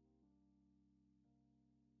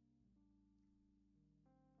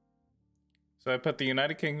 So I put the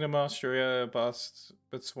United Kingdom, Australia,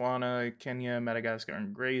 Botswana, Kenya, Madagascar,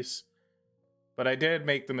 and Greece. But I did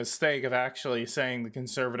make the mistake of actually saying the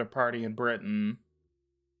Conservative Party in Britain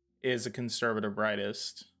is a conservative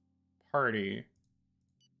rightist party.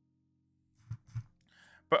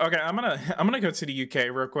 But okay, I'm gonna go to the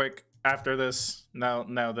UK real quick after this. Now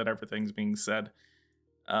that everything's being said,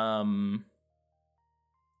 or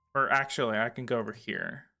actually, I can go over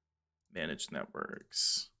here, manage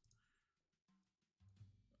networks.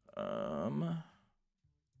 Manage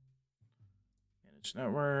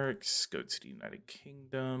networks. Go to the United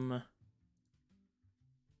Kingdom.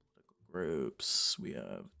 Groups. We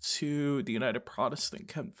have two: the United Protestant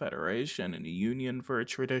Confederation and the Union for a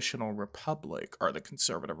Traditional Republic are the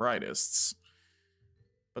conservative rightists.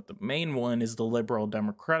 But the main one is the Liberal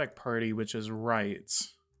Democratic Party, which is right.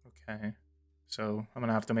 Okay. So I'm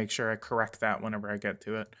gonna have to make sure I correct that whenever I get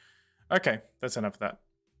to it. Okay, that's enough of that.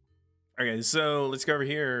 Okay, so let's go over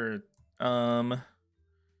here. Customs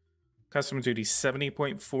duty,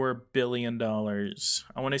 $70.4 billion. I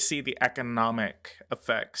want to see the economic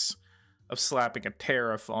effects of slapping a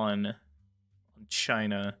tariff on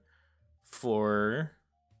China for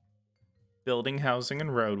building, housing,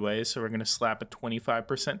 and roadways. So we're going to slap a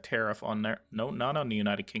 25% tariff on there. No, not on the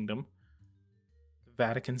United Kingdom.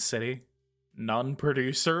 Vatican City,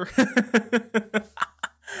 non-producer.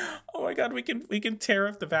 Oh my God, we can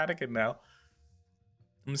tariff the Vatican now.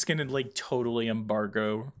 I'm just gonna like totally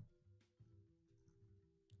embargo.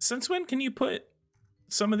 Since when can you put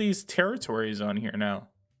some of these territories on here now?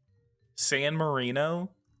 San Marino,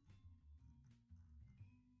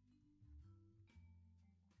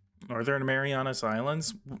 Northern Marianas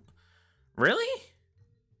Islands. Really?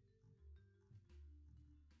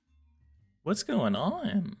 What's going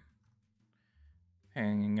on?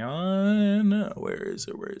 Hang on. Where is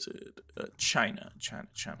it?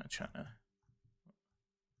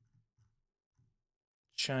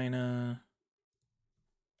 China.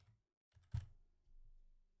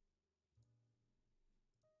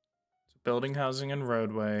 Building, housing, and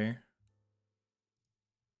roadway.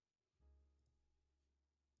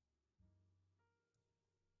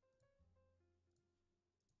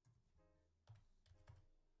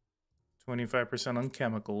 $25% on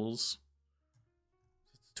chemicals.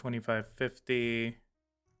 25.50.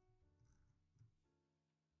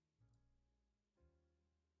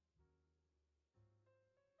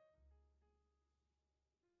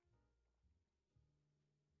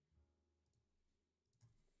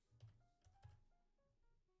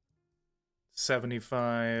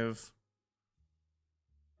 $75.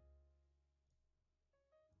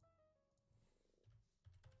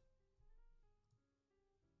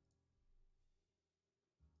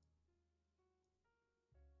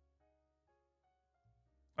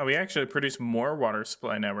 Oh, we actually produce more water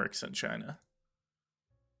supply networks in China.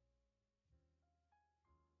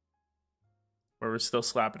 Where we're still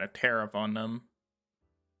slapping a tariff on them.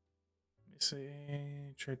 Let me see.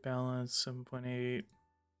 Trade balance, 7.8.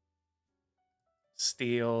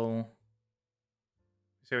 Steel.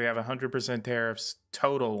 So we have 100% tariffs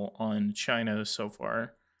total on China so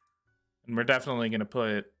far. And we're definitely going to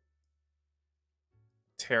put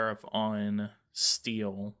tariff on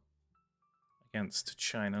steel against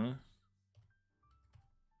China.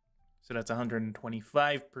 So that's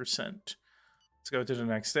 125%. Let's go to the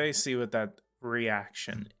next day, see what that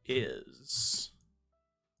reaction is.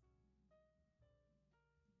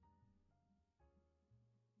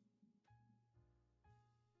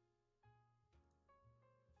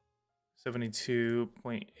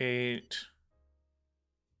 $72.8.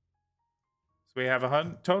 So we have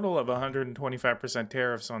a total of 125%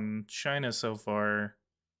 tariffs on China so far.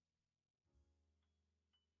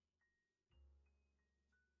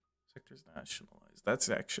 Sectors nationalized. That's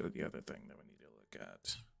actually the other thing that we need to look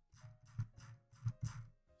at.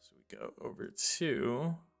 So we go over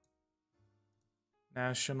to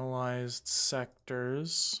nationalized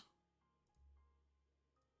sectors.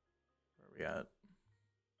 Where are we at?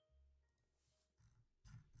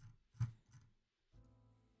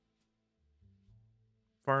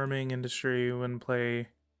 Farming industry when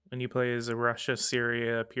you play as a Russia,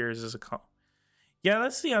 Syria appears as a yeah,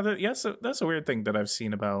 that's the other. Yes, that's a weird thing that I've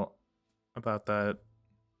seen about that.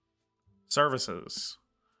 Services.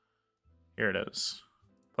 Here it is.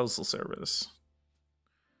 Postal service.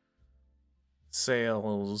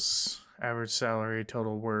 Sales, average salary,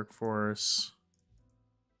 total workforce.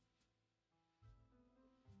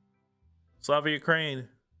 Slava Ukraine.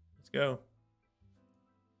 Let's go.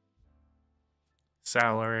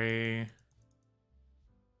 Salary.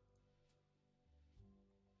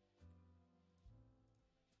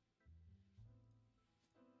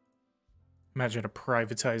 Imagine a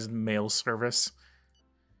privatized mail service.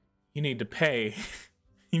 You need to pay.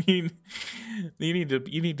 you need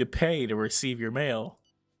to pay to receive your mail.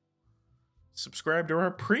 Subscribe to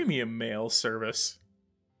our premium mail service.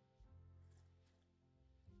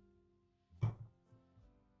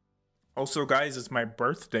 Also, guys, it's my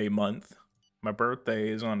birthday month. My birthday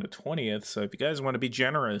is on the 20th, so if you guys want to be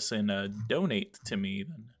generous and donate to me,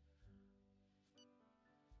 then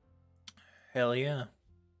hell yeah.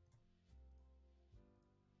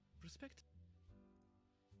 Respect.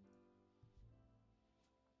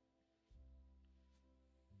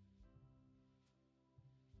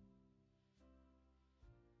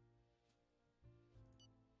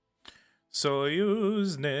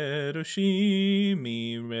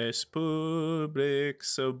 Soyuznerushimi Respublik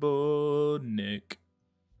Sobodnik.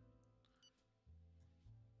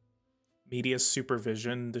 Media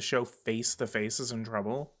supervision. The show Face to Face is in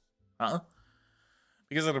trouble. Huh?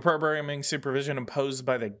 Because of the programming supervision imposed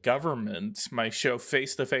by the government, my show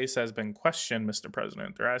Face to Face has been questioned, Mr.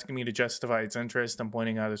 President. They're asking me to justify its interest and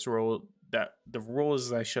pointing out its rule that the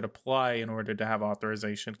rules I should apply in order to have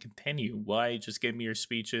authorization continue. Why? Just give me your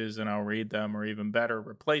speeches and I'll read them, or even better,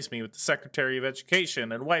 replace me with the Secretary of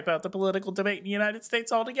Education and wipe out the political debate in the United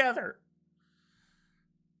States altogether.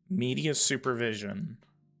 Media supervision.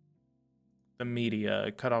 The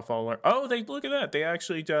media cut off all our look at that, they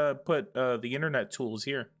actually put the internet tools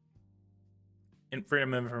here in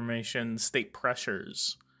freedom of information, state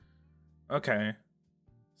pressures. Okay,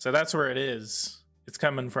 so that's where it is. It's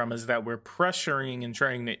coming from, is that we're pressuring and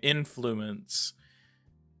trying to influence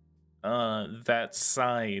that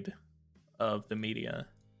side of the media.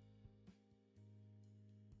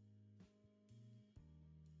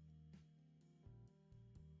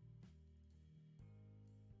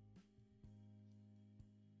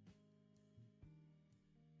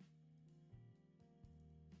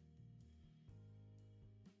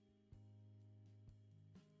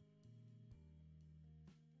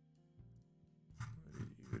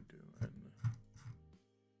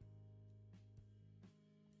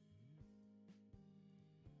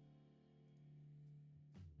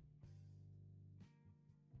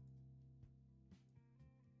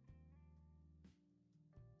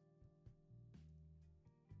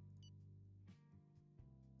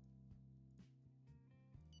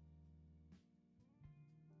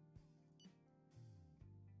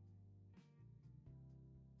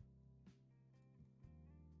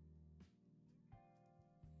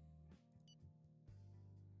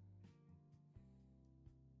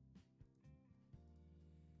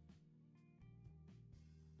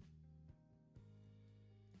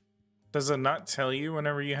 Does it not tell you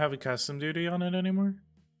whenever you have a custom duty on it anymore?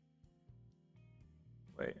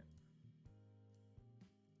 Wait.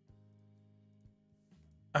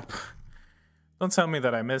 Don't tell me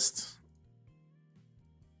that I missed.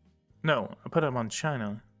 No, I put them on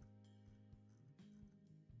China.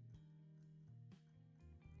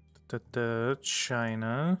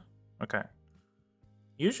 China. Okay.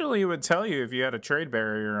 Usually it would tell you if you had a trade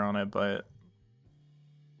barrier on it, but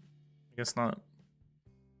I guess not.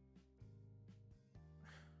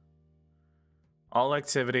 All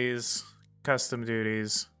activities, custom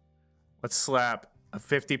duties. Let's slap a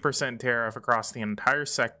 50% tariff across the entire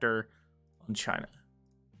sector on China.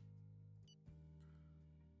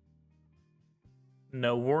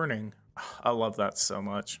 No warning. I love that so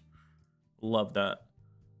much. Love that.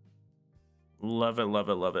 Love it, love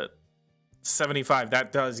it, love it. 75,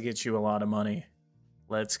 that does get you a lot of money.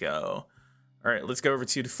 Let's go. All right, let's go over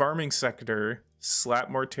to the farming sector. Slap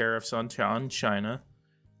more tariffs on China.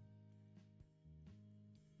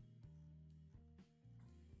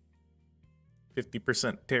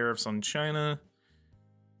 %50 tariffs on China.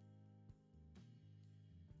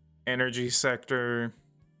 Energy sector.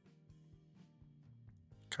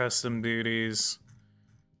 Custom duties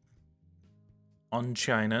on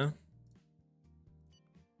China.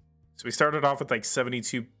 So we started off with like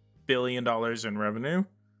 $72 billion in revenue.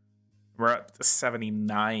 We're up to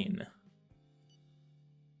 79.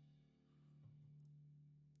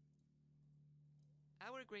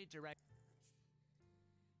 Our great director.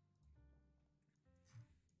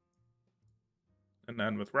 And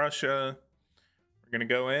then with Russia, we're gonna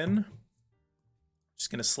go in. Just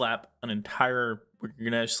gonna slap an entire. We're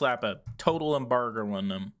gonna slap a total embargo on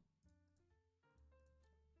them.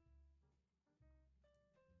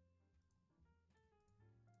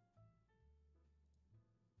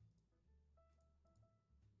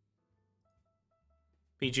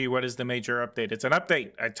 PG, what is the major update? It's an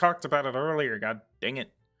update. I talked about it earlier. God dang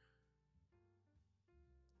it.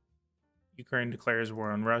 Ukraine declares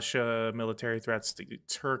war on Russia. Military threats to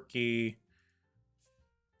Turkey.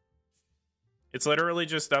 It's literally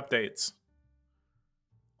just updates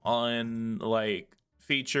on like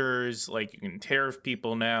features. Like you can tariff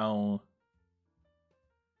people now.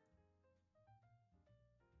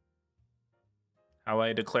 How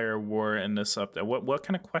I declare war in this update. What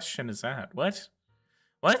kind of question is that? What?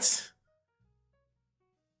 What?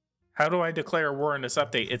 How do I declare war in this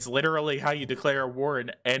update? It's literally how you declare war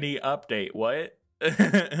in any update. What?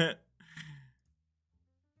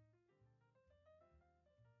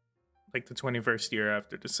 Like the 21st year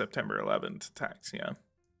after the September 11th attacks, yeah.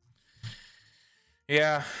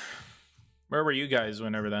 Yeah. Where were you guys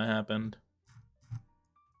whenever that happened?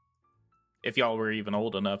 If y'all were even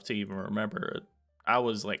old enough to even remember it. I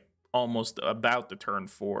was like almost about to turn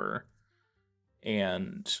 4.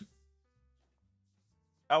 And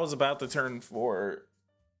I was about to turn 4.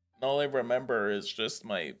 All I remember is just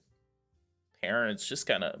my parents just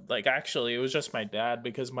kind of like, actually it was just my dad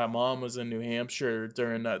because my mom was in New Hampshire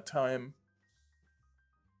during that time.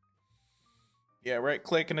 Yeah, right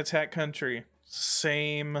click and attack country.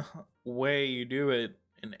 Same way you do it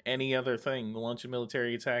in any other thing. Launch a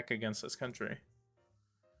military attack against this country.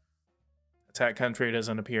 Attack country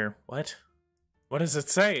doesn't appear. What? What does it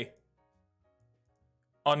say?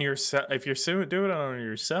 On your if you're do it on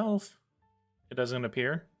yourself, it doesn't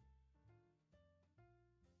appear.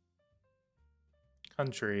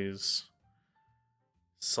 Countries.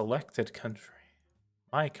 Selected country.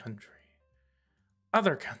 My country.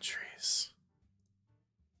 Other countries.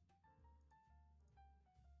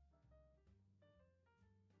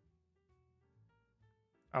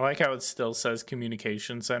 I like how it still says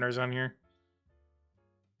communication centers on here.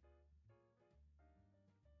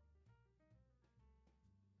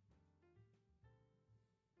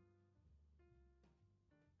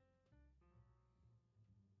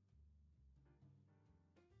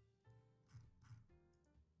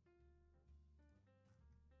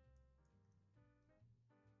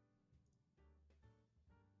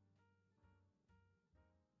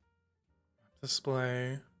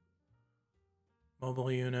 Display.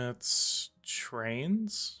 Mobile units.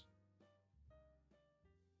 Trains.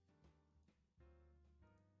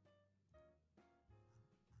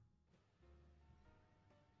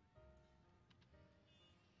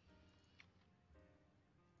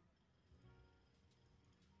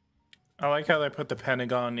 I like how they put the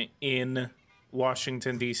Pentagon in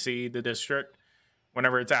Washington, D.C., the district,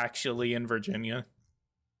 whenever it's actually in Virginia.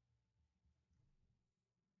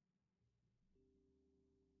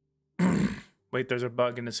 Wait, there's a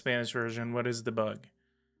bug in the Spanish version. What is the bug?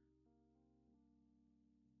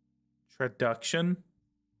 Traduction?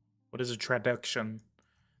 What is a traduction?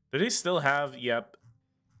 Do they still have... Yep.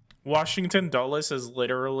 Washington Dulles is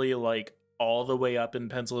literally, like, all the way up in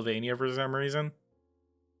Pennsylvania for some reason.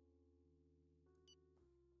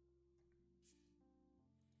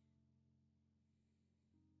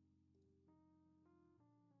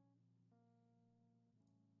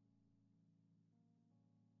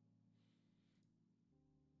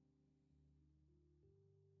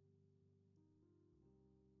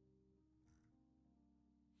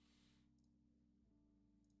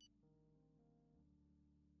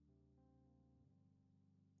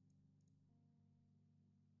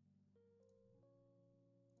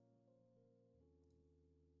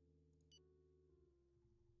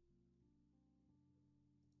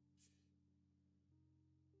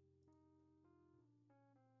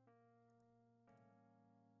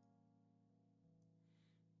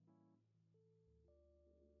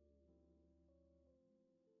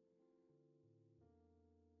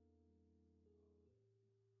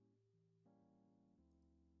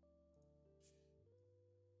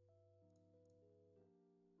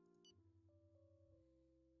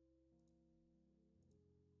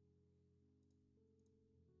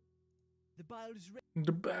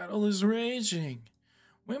 The battle is raging.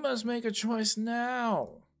 We must make a choice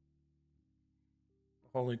now.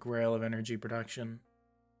 Holy grail of energy production.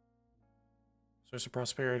 Source of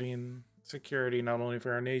prosperity and security not only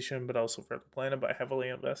for our nation, but also for the planet. By heavily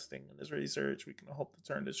investing in this research, we can hope to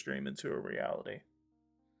turn this dream into a reality.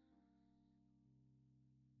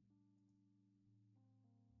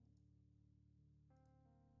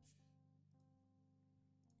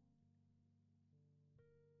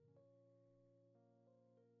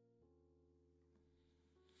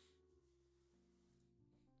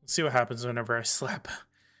 Let's see what happens whenever I slap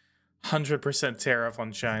 100% tariff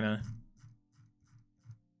on China.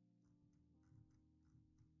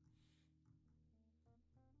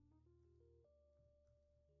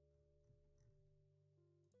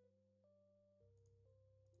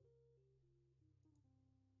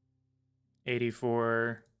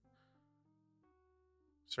 $84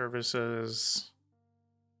 services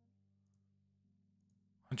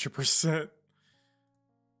 100%.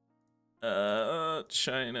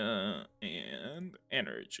 China and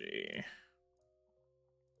energy.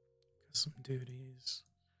 Some duties.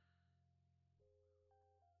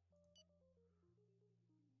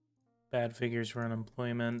 Bad figures for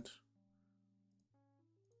unemployment.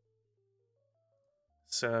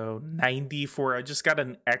 So 94. I just got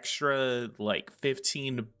an extra like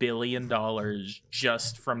 $15 billion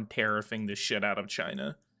just from tariffing the shit out of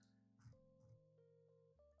China.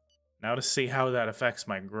 Now to see how that affects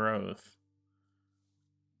my growth.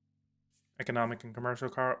 Economic and commercial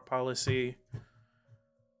policy.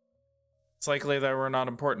 It's likely that we're not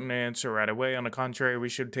important to answer right away. On the contrary, we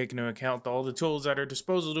should take into account all the tools at our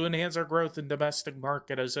disposal to enhance our growth in domestic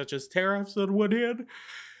market, as such as tariffs on one hand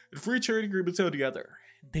and free trade agreements on the other.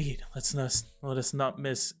 Indeed, let us not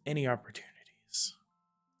miss any opportunities.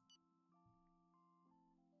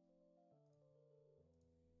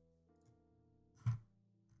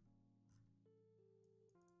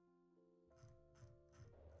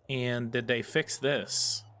 And did they fix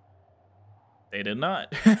this? They did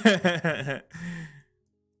not. The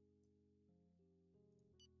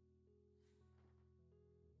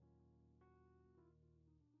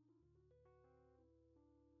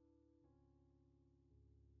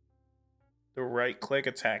right-click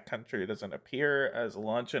attack country doesn't appear as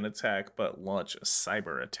launch an attack, but launch a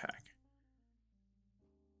cyber attack.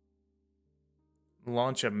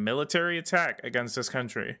 Launch a military attack against this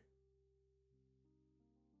country.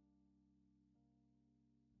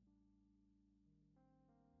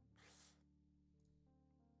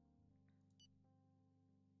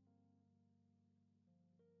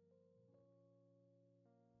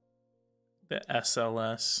 The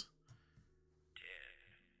SLS. 10,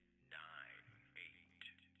 9, 8,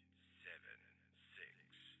 7, 6,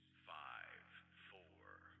 5, 4,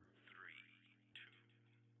 3, 2,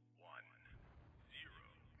 1, 0.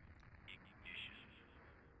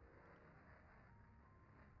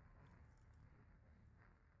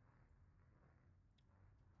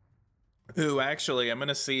 Ignition. Ooh, actually, I'm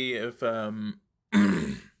gonna see if what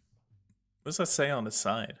does that say on the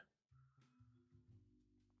side?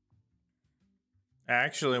 I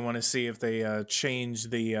actually want to see if they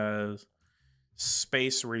change the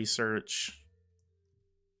space research.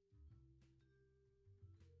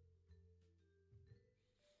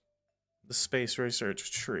 The space research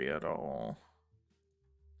tree at all.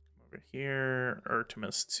 Over here,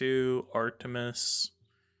 Artemis 2, Artemis.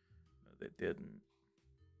 No, they didn't.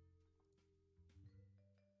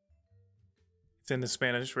 It's in the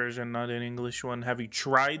Spanish version, not an English one. Have you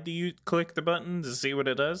tried to click the button to see what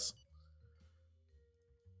it does?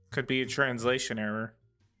 Could be a translation error.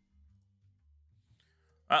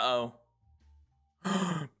 Uh-oh.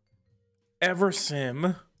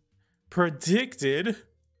 Eversim predicted.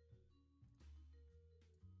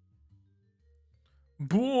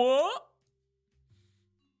 Boy.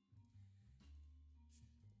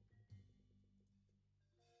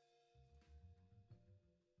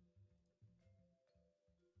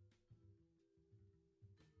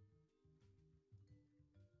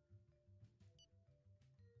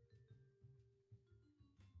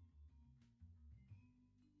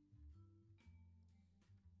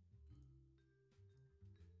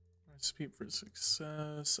 Recipe for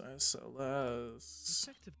success, SLS.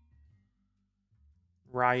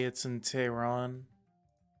 Riots in Tehran.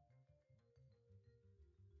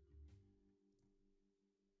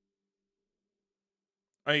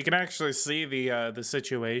 Oh, you can actually see the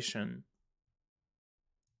situation.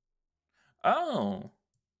 Oh,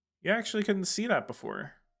 you actually couldn't see that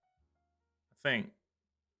before, I think.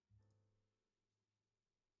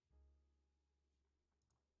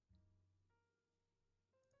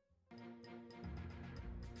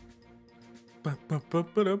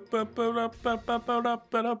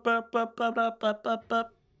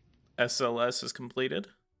 SLS is completed.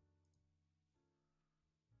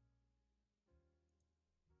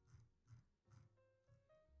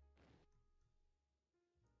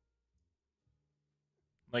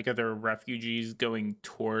 Like, are there refugees going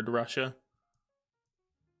toward Russia?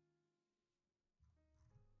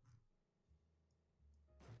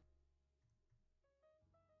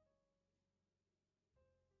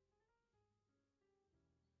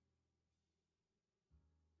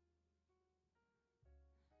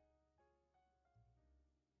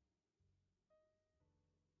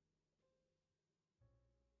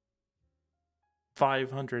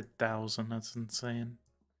 $500,000. That's insane.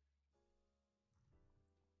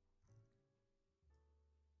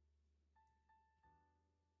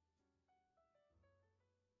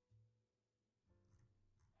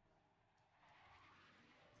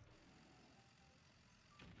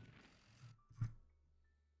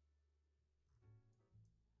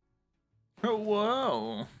 Oh,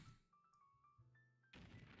 whoa.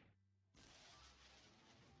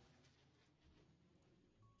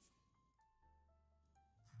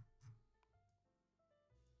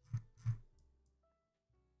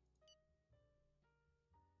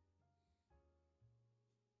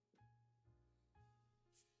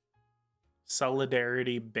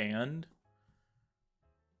 Solidarity Band.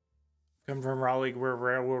 Come from Raleigh, where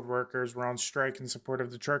railroad workers were on strike in support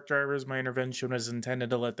of the truck drivers. My intervention was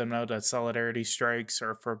intended to let them know that solidarity strikes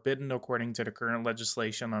are forbidden according to the current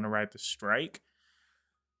legislation on the right to strike.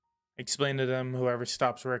 Explain to them whoever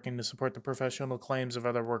stops working to support the professional claims of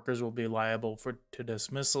other workers will be liable to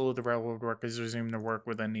dismissal. The railroad workers resume their work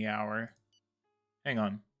within the hour. Hang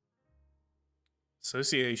on.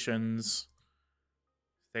 Associations.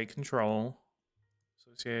 State control.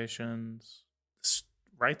 Associations.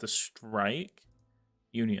 Right to strike.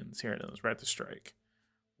 Unions. Here it is. Right to strike.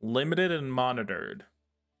 Limited and monitored.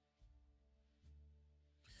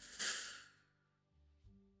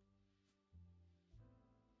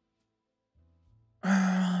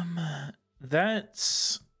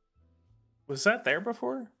 That's... Was that there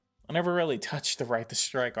before? I never really touched the right to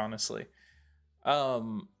strike, honestly.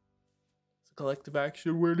 It's a collective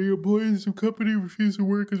action where the employees of company refuse to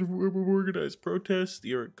work as a form of organized protest.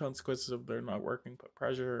 The consequences of their not working put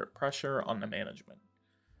pressure on the management.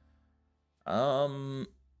 The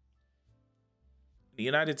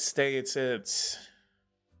United States, it's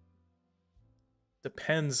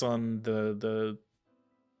depends on depends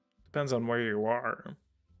on where you are.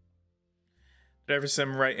 Did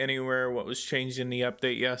Eversim write anywhere what was changed in the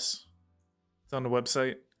update? Yes. It's on the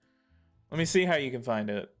website. Let me see how you can find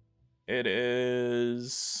it. It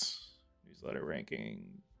is newsletter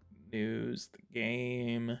ranking, news, the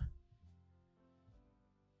game.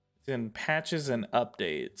 It's in patches and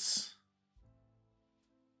updates.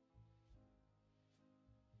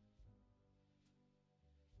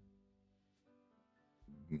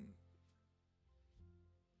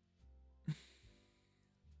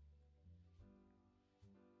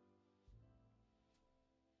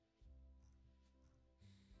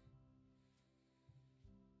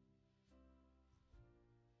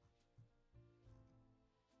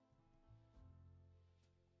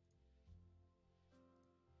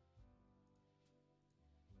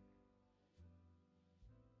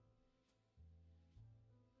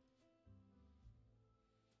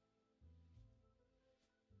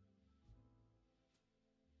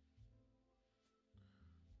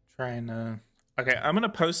 Trying to... Okay, I'm going to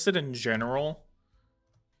post it in general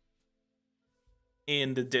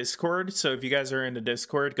in the Discord. So if you guys are in the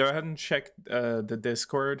Discord, go ahead and check the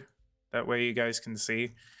Discord. That way you guys can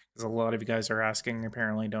see. Because a lot of you guys are asking,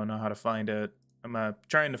 apparently don't know how to find it. I'm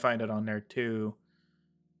trying to find it on there too.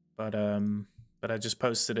 But I just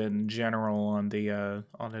posted it in general on the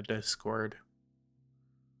Discord.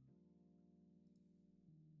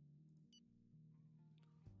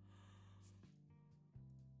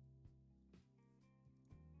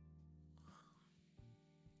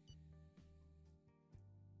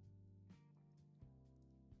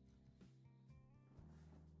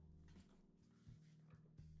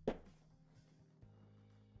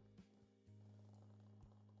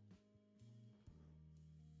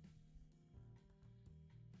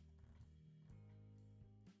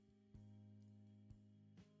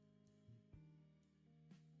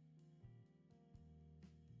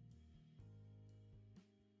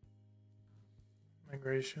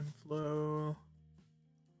 Migration flow.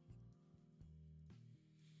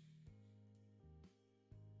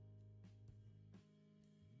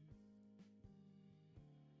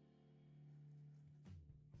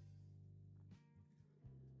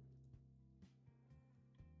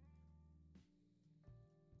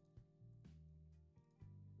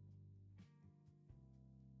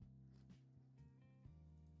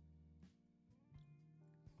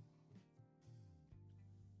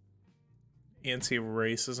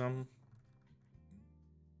 Anti-racism.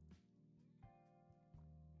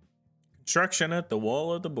 Construction at the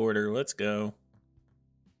wall of the border. Let's go.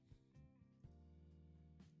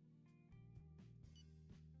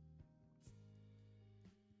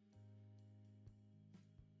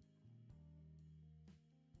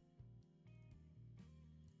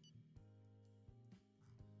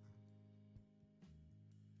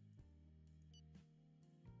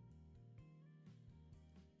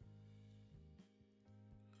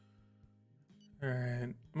 All right,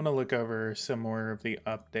 I'm gonna look over some more of the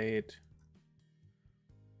update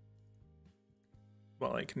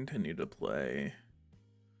while I continue to play.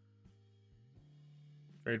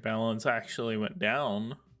 Trade balance actually went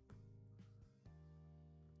down.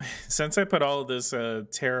 Since I put all of this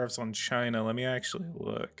tariffs on China, let me actually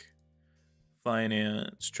look.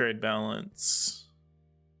 Finance, trade balance.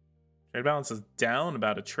 Trade balance is down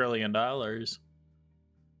about $1 trillion. Could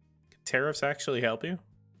tariffs actually help you?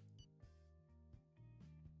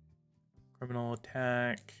 Criminal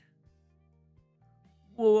attack.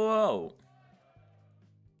 Whoa.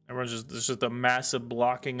 There's just a massive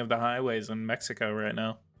blocking of the highways in Mexico right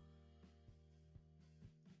now.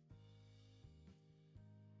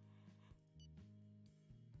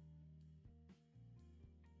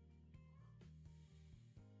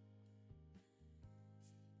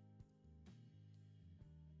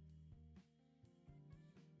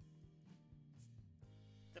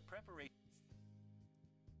 The preparation.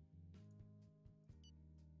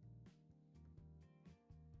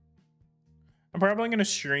 I'm probably gonna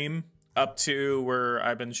stream up to where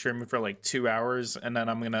I've been streaming for like 2 hours, and then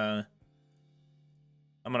I'm gonna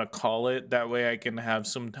call it. That way I can have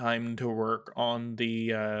some time to work on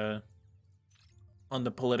the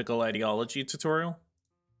political ideology tutorial.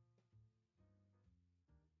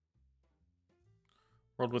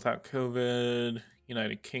 World without COVID,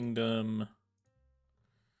 United Kingdom.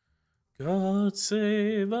 God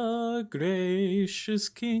save our gracious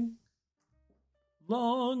king.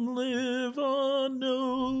 Long live our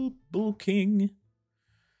noble king.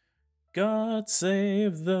 God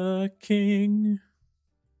save the king.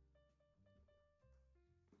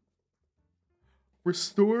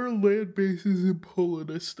 Restore land bases in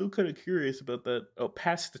Poland. I'm still kind of curious about that. Oh,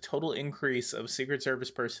 past the total increase of Secret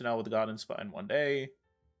Service personnel with God in spot in one day.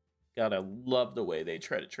 God, I love the way they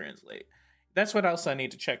try to translate. That's what else I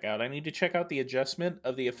need to check out. I need to check out the adjustment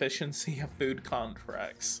of the efficiency of food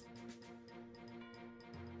contracts.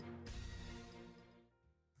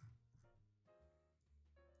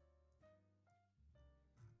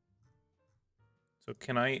 So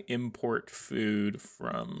can I import food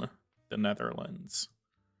from the Netherlands?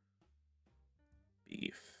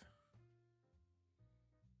 Beef.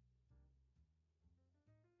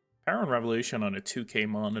 Power and Revolution on a 2K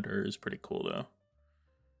monitor is pretty cool though.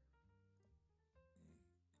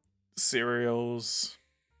 Cereals.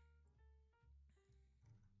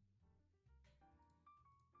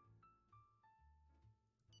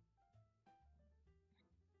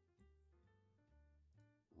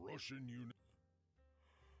 Russian unit.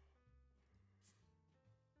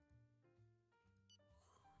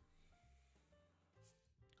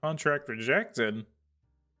 Contract rejected.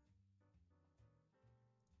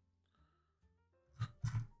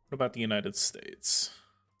 What about the United States?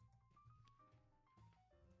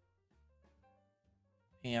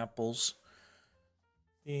 Apples.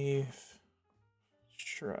 Beef.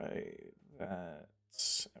 Try that.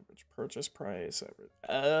 Average purchase price. Average.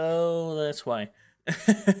 Oh, that's why.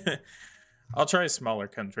 I'll try a smaller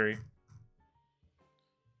country.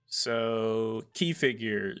 So, key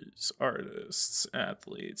figures, artists,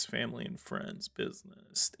 athletes, family and friends,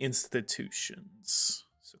 business, institutions.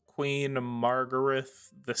 So, Queen Margaret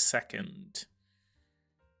II.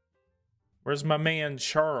 Where's my man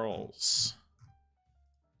Charles?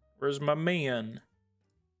 Where's my man?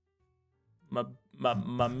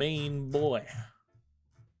 My main boy.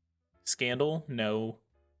 Scandal? No.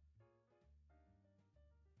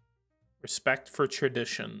 Respect for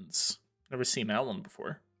traditions. Never seen that one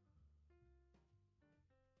before.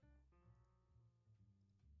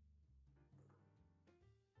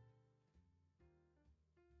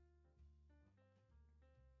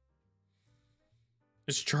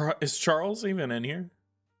 Is Charles even in here?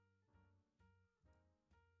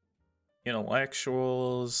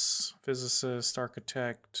 Intellectuals, physicist,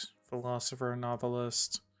 architect, philosopher,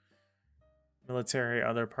 novelist, military,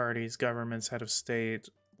 other parties, governments, head of state,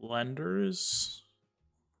 lenders.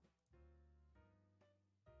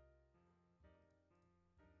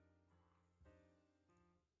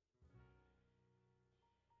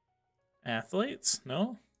 Athletes?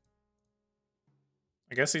 No?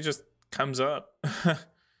 I guess he just comes up.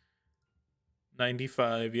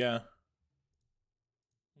 95, yeah.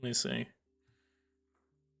 Let me see.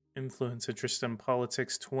 Influence, interest in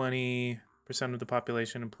politics, 20% of the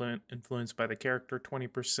population influenced by the character,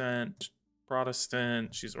 20%.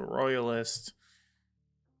 Protestant, she's a royalist.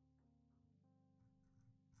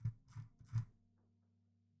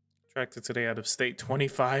 Attracted today out of state,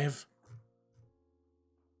 25.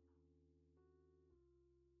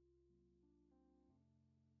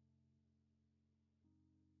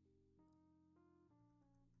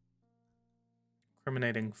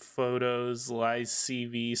 Incriminating photos, lies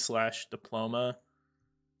CV/diploma,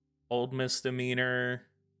 old misdemeanor,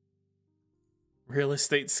 real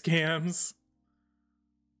estate scams.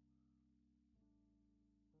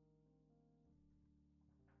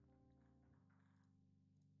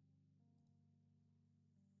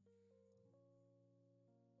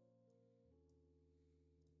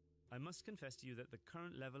 I must confess to you that the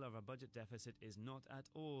current level of our budget deficit is not at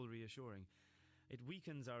all reassuring. It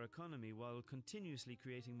weakens our economy while continuously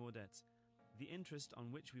creating more debts, the interest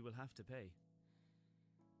on which we will have to pay.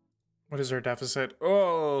 What is our deficit?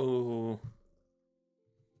 Oh.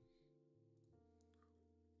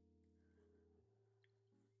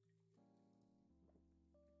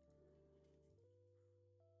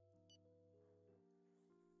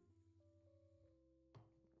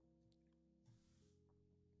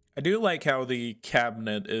 I do like how the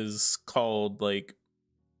cabinet is called, like,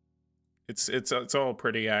 it's all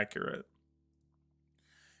pretty accurate.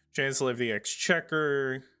 Chancellor of the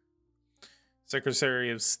Exchequer, Secretary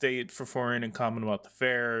of State for Foreign and Commonwealth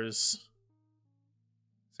Affairs,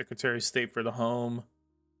 Secretary of State for the Home,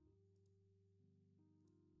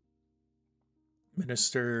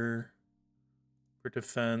 Minister for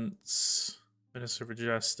Defense, Minister for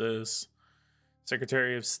Justice,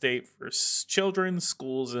 Secretary of State for Children,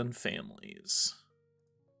 Schools, and Families,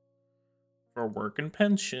 for Work and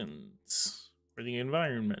Pensions, for the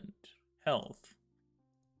Environment, Health,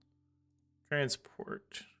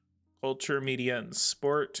 Transport, Culture, Media, and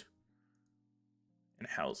Sport, and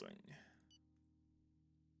Housing.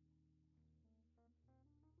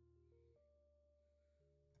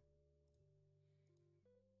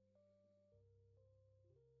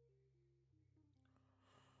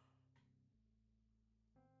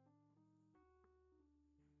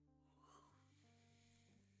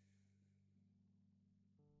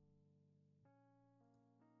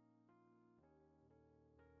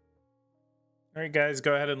 Alright guys,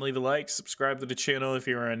 go ahead and leave a like, subscribe to the channel if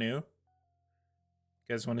you are new. If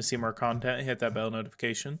you guys want to see more content, hit that bell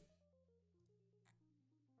notification.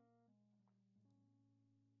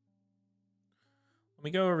 Let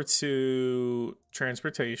me go over to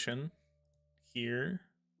transportation here.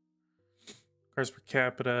 Cars per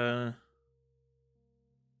capita,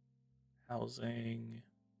 housing.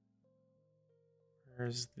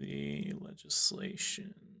 Where's the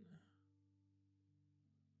legislation?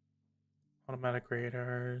 Automatic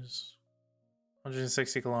radars.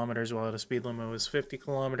 160 kilometers while at a speed limit was 50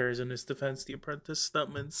 kilometers. In his defense, the apprentice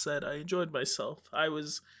stuntman said, "I enjoyed myself.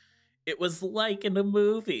 It was like in the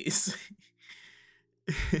movies."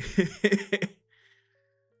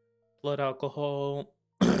 Blood alcohol.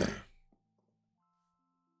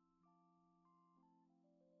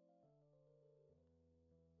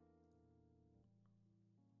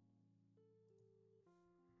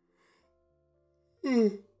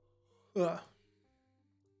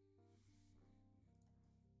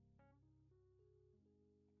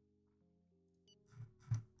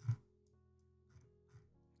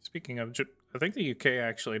 Speaking of, I think the UK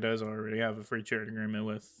actually does already have a free trade agreement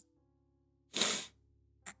with.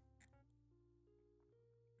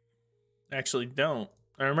 Actually, don't.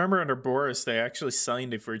 I remember under Boris, they actually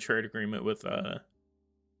signed a free trade agreement with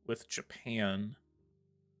Japan.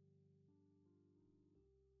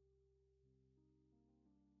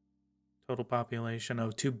 Total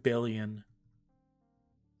population, 2 billion.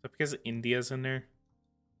 Is that because India's in there?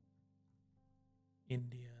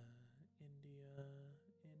 India.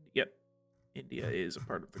 Yep. India is a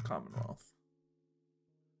part of the Commonwealth.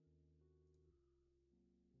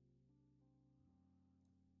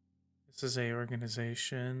 This is a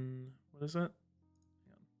organization. What is it?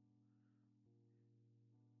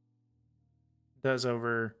 Does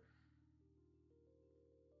over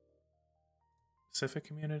Pacific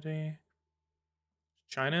community.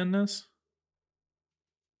 China in this?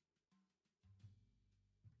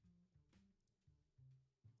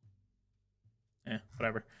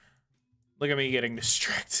 Whatever. Look at me getting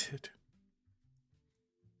distracted.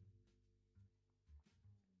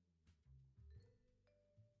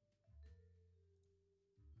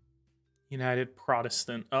 United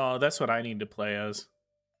Protestant. Oh, that's what I need to play as.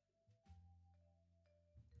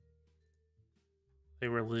 A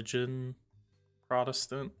religion,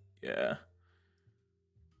 Protestant, yeah.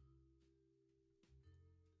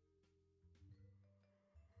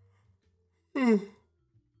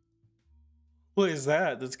 What is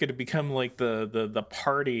that? That's gonna become like the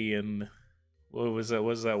party, and what was that?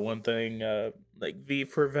 Was that one thing like V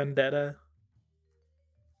for Vendetta?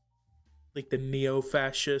 Like the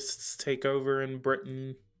neo-fascists take over in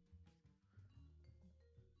Britain.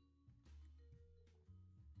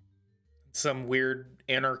 Some weird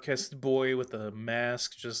anarchist boy with a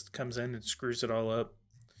mask just comes in and screws it all up.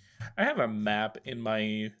 I have a map in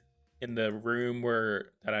the room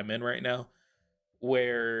that I'm in right now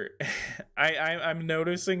where I'm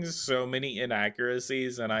noticing so many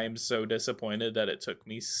inaccuracies, and I am so disappointed that it took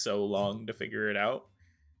me so long to figure it out.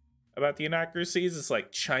 About the inaccuracies, it's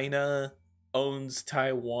like China owns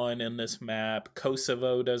Taiwan in this map,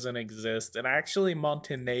 Kosovo doesn't exist, and actually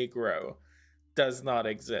Montenegro does not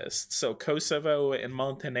exist. So Kosovo and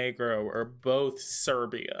Montenegro are both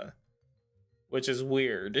Serbia, which is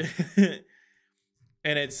weird.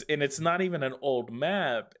 And it's not even an old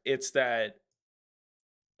map. It's that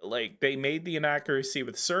like they made the inaccuracy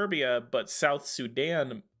with Serbia, but South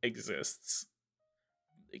Sudan exists.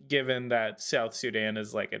 Given that South Sudan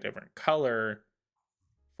is like a different color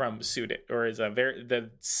from Sudan, or is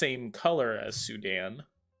the same color as Sudan.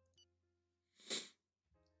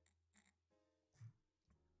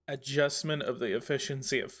 Adjustment of the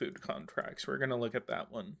efficiency of food contracts. We're gonna look at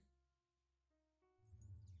that one.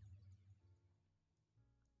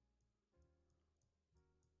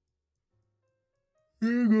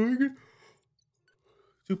 We're going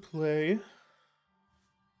to play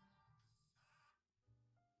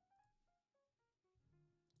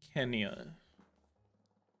Kenya.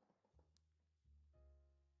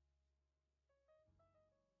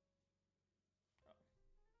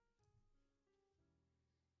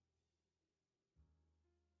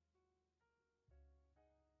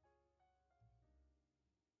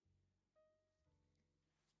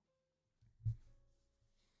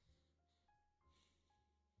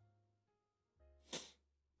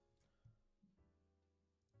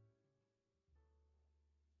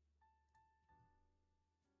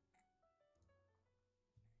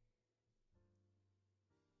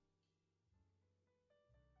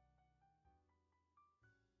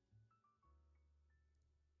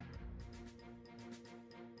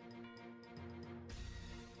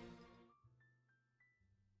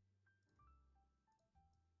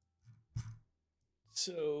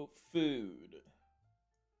 So, food.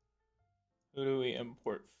 Who do we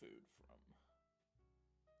import food from?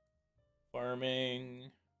 Farming.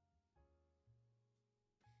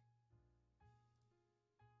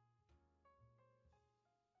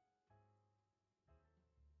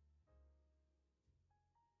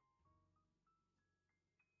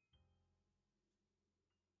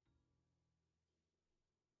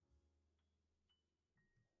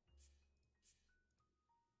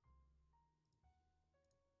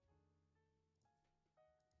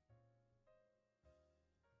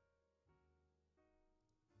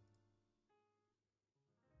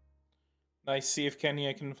 Nice. See if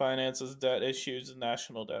Kenya can finance its debt issues and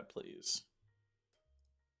national debt, please.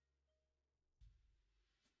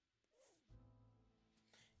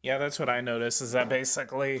 Yeah, that's what I noticed. Is that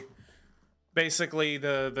basically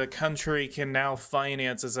the country can now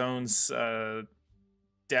finance its own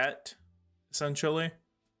debt, essentially.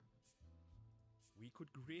 We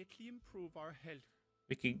could greatly improve our health.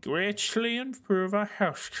 We could greatly improve our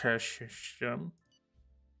healthcare system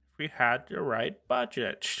if we had the right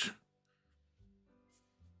budget.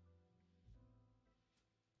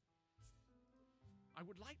 I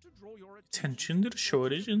would like to draw your Attention to the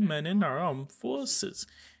shortage in men in our armed forces.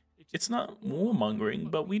 It's not warmongering,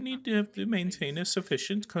 but we need to have to maintain a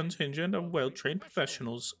sufficient contingent of well-trained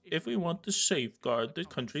professionals if we want to safeguard the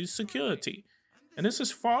country's security, and this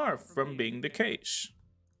is far from being the case.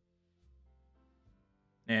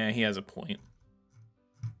 Yeah, he has a point.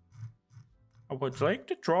 I would like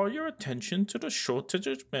to draw your attention to the shortage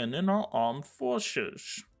of men in our armed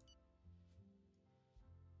forces.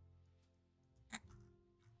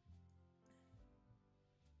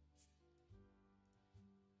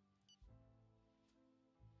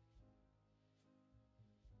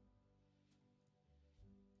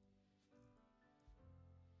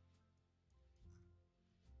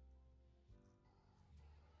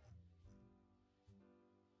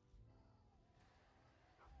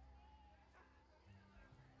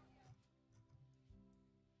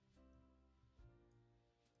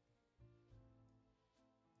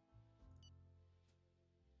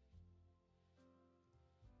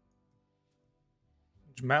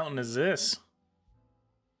 Which mountain is this?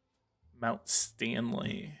 Mount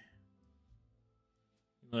Stanley.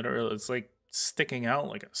 Literally, it's like sticking out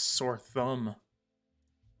like a sore thumb.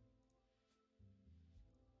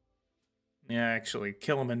 Yeah, actually,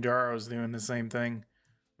 Kilimanjaro's doing the same thing.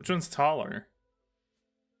 Which one's taller?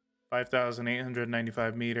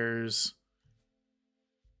 5,895 meters.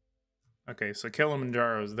 Okay, so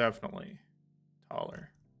Kilimanjaro is definitely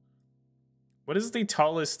taller. What is the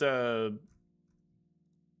tallest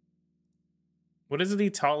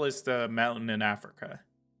mountain in Africa?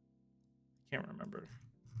 Can't remember.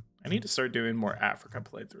 I need to start doing more Africa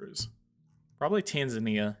playthroughs. Probably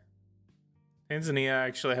Tanzania. Tanzania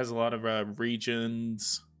actually has a lot of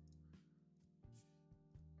regions.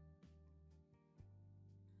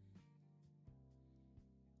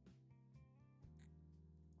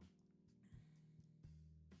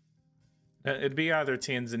 It'd be either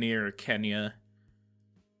Tanzania or Kenya.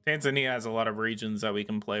 Tanzania has a lot of regions that we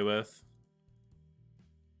can play with.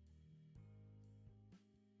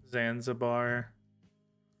 Zanzibar.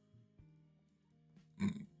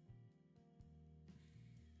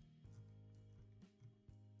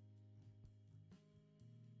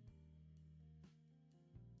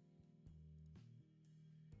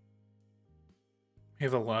 We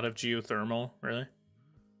have a lot of geothermal, really.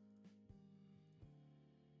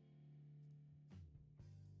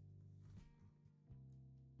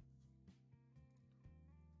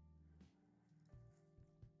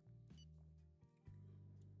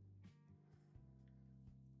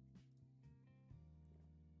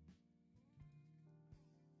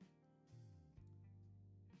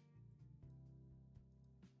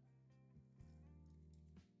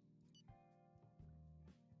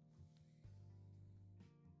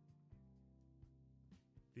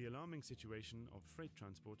 The alarming situation of freight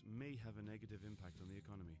transport may have a negative impact on the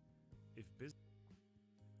economy. If business...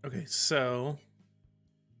 Okay, so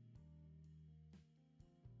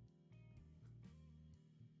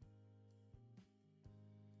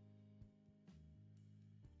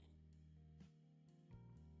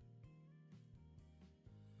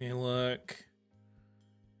let me look.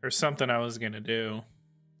 There's something I was gonna do.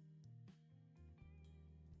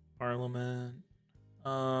 Parliament.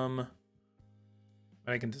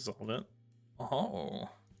 I can dissolve it. Oh.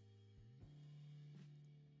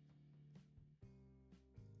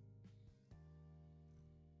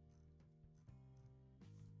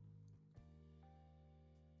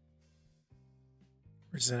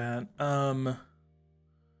 Where's it at? There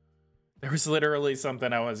was literally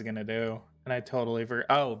something I was gonna do, and I totally forgot.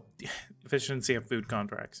 Oh, efficiency of food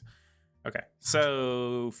contracts. Okay,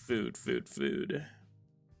 so food.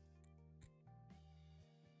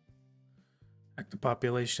 Active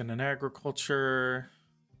population and agriculture.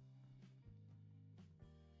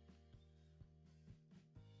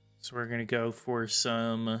 So we're gonna go for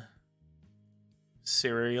some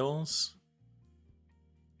cereals.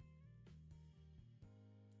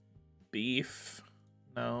 Beef.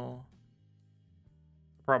 No.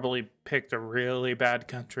 Probably picked a really bad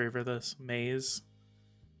country for this. Maize.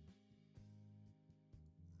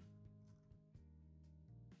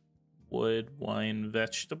 Wood, wine,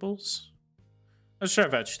 vegetables. Let's try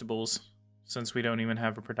vegetables, since we don't even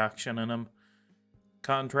have a production in them.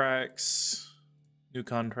 Contracts. New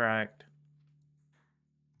contract.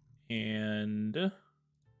 And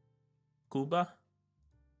Cuba.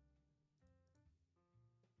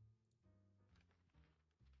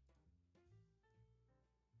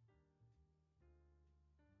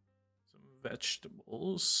 Some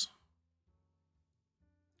vegetables.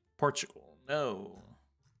 Portugal. No.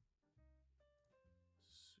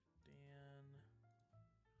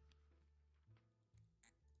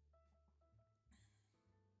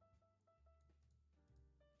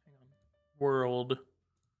 World,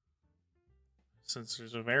 since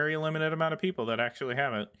there's a very limited amount of people that actually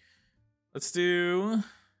have it. Let's do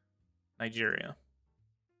Nigeria.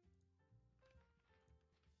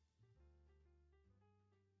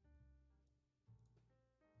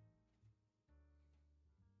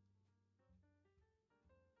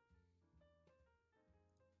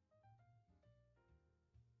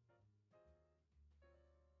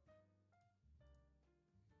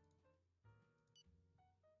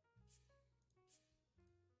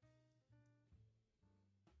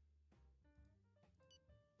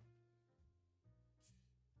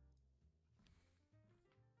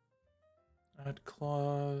 Add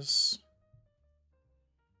clause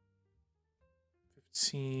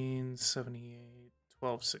 1578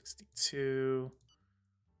 1262.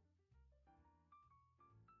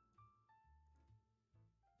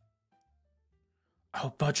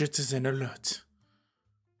 Oh, budget is an alert.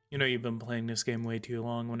 You know you've been playing this game way too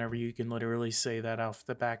long whenever you can literally say that off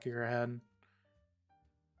the back of your head.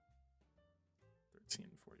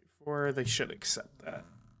 1444. They should accept that.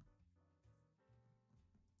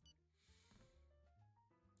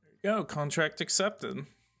 There you go. Contract accepted.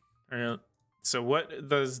 All right. So what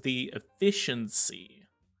does the efficiency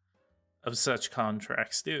of such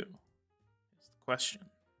contracts do? Is the question.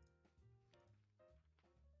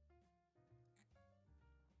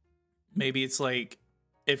 Maybe it's like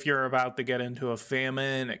if you're about to get into a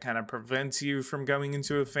famine, it kind of prevents you from going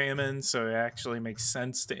into a famine, so it actually makes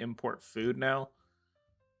sense to import food now.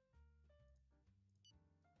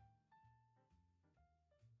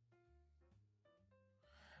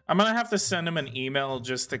 I'm gonna have to send them an email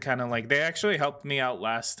just to kind of like, they actually helped me out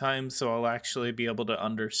last time, so I'll actually be able to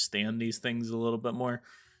understand these things a little bit more.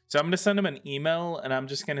 So I'm gonna send them an email, and I'm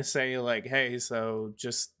just gonna say like, hey, so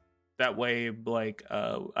just that way, like,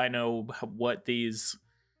 I know what these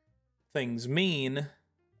things mean.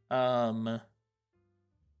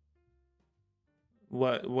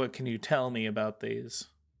 What can you tell me about these?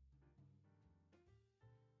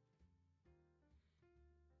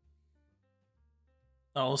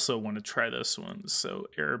 I also want to try this one. So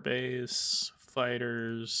airbase,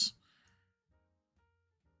 fighters,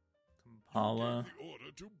 Kampala.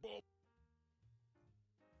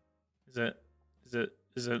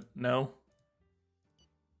 Is it no?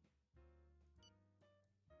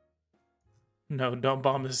 No, don't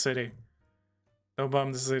bomb the city. Don't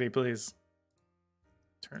bomb the city, please.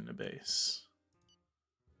 Turn the base.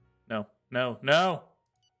 No, no, no!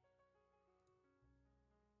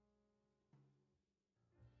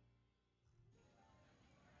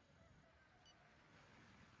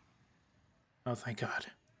 Oh, thank God.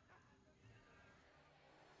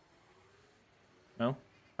 No?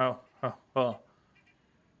 Oh. Well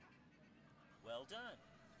done.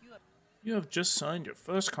 You have just signed your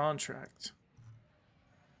first contract.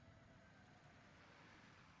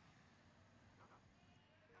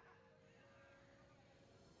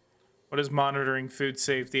 What does monitoring food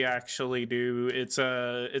safety actually do? It's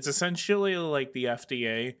essentially like the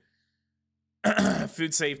FDA.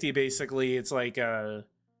 Food safety, basically, it's like for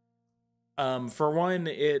one,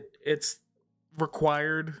 it's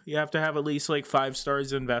required. You have to have at least like 5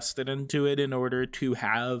 stars invested into it in order to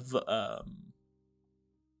have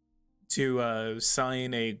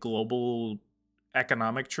sign a global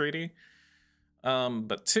economic treaty.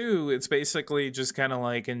 But 2, it's basically just kind of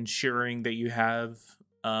like ensuring that you have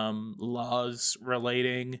laws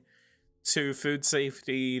relating to food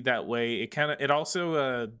safety. That way it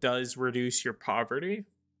also does reduce your poverty.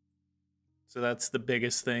 So that's the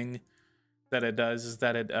biggest thing that it does, is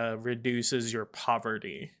that it reduces your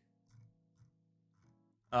poverty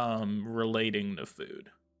relating to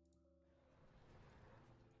food.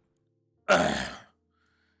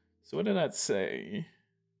 So what did that say?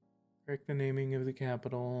 Correct the naming of the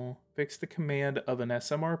capital. Fix the command of an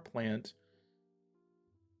SMR plant.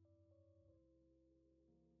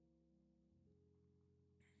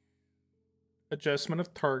 Adjustment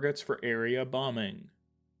of targets for area bombing.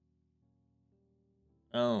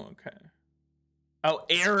 Oh, okay. Oh,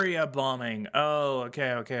 area bombing. Oh,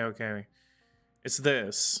 okay. It's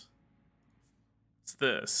this.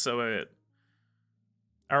 So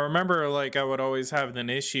I remember, like, I would always have an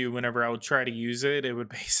issue whenever I would try to use it. It would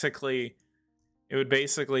basically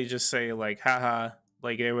just say, like, haha,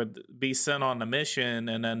 like, it would be sent on the mission,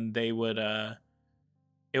 and then they would,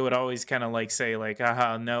 it would always kind of, like, say, like,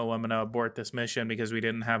 haha, no, I'm gonna abort this mission because we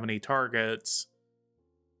didn't have any targets.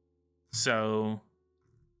 So,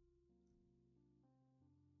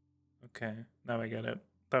 okay, now I get it.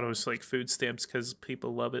 Thought it was, like, food stamps because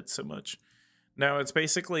people love it so much. No, it's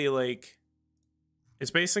basically, like,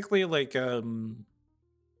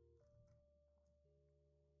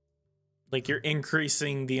 like you're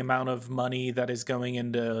increasing the amount of money that is going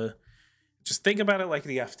into, just think about it like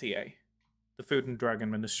the FDA, the Food and Drug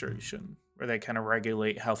Administration, where they kind of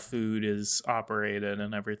regulate how food is operated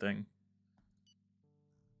and everything.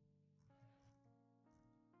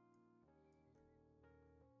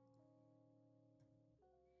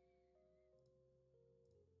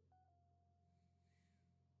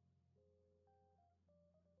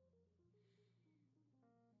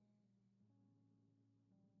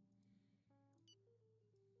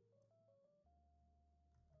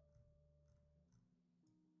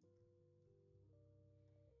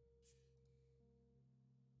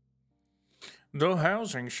 The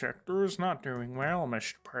housing sector is not doing well,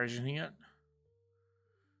 Mr. President.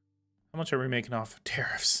 How much are we making off of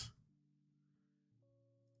tariffs?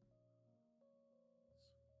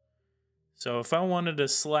 So if I wanted to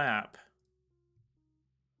slap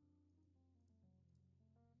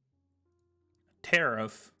a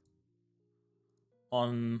tariff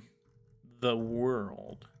on the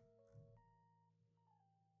world,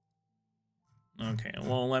 Okay,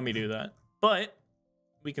 well, let me do that. But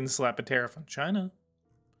we can slap a tariff on China.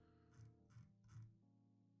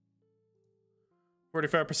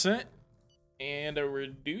 45%. And it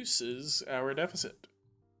reduces our deficit.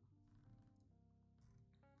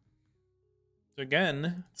 So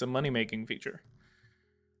again, it's a money-making feature.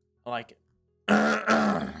 I like it.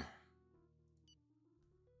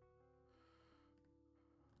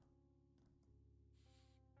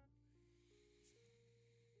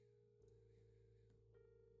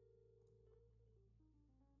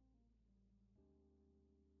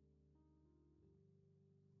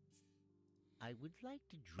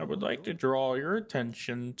 I would like to draw your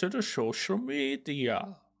attention to the social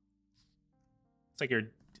media.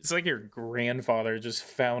 It's like your grandfather just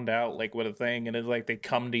found out like what a thing, and it's like they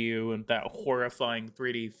come to you and that horrifying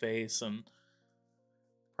 3D face and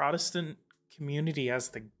Protestant community as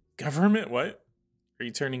the government. What? Are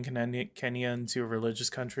you turning Kenya into a religious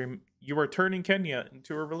country? You are turning Kenya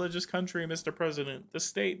into a religious country, Mr. President. The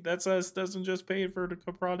state, that's us, doesn't just pay for the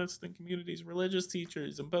Protestant community's religious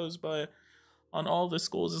teachers imposed by on all the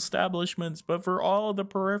schools establishments, but for all the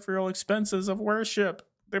peripheral expenses of worship.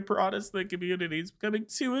 The Protestant community is becoming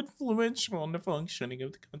too influential in the functioning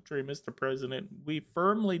of the country, Mr. President. We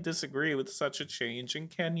firmly disagree with such a change in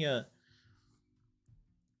Kenya.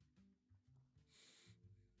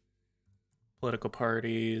 Political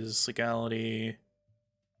parties, legality,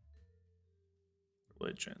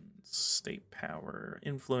 religions, state power,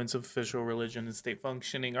 influence of official religion and state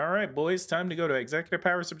functioning. All right, boys, time to go to executive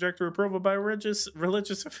power subject to approval by religious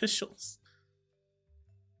officials.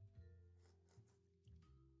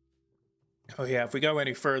 Oh yeah, if we go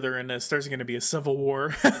any further in this, there's going to be a civil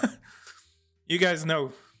war. You guys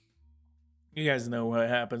know what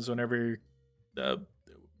happens whenever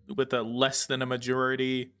with a less than a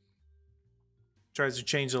majority tries to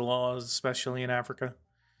change the laws, especially in Africa.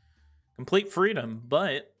 Complete freedom,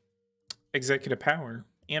 but executive power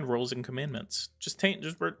and rules and commandments.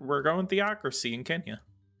 We're going theocracy in Kenya.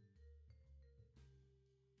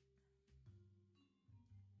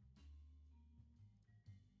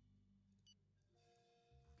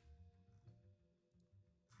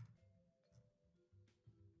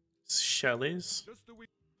 Shelley's. Just a week.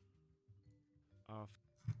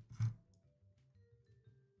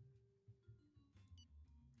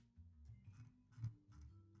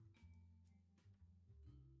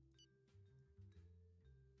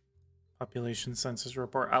 Population census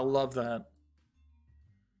report. I love that.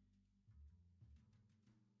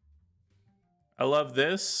 I love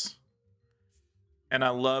this. And I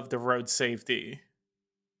love the road safety.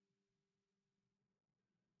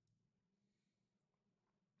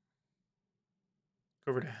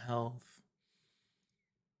 Go over to health.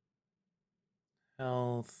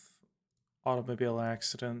 Health. Automobile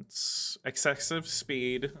accidents. Excessive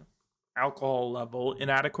speed. Alcohol level.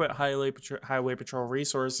 Inadequate highway patrol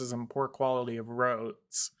resources and poor quality of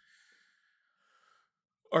roads.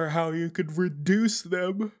 Or how you could reduce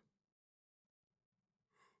them.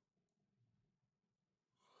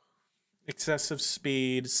 Excessive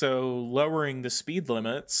speed, so lowering the speed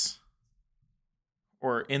limits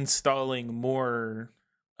or installing more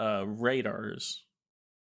radars.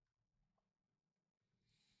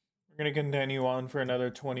 We're going to continue on for another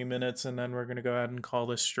 20 minutes and then we're going to go ahead and call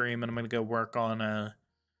this stream, and I'm going to go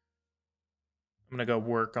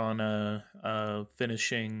work on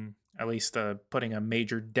finishing, at least putting a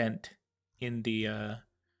major dent in the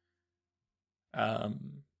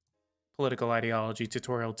political ideology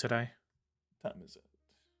tutorial today. What time is it?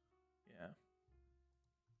 Yeah.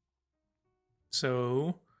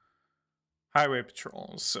 So, highway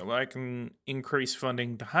patrols. So I can increase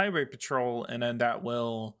funding to highway patrol, and then that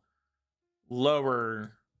will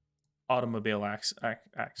lower automobile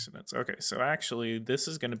accidents. Okay, so actually, this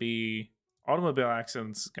is going to be automobile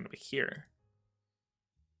accidents is going to be here.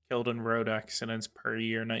 Killed in road accidents per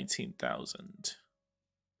year, 19,000.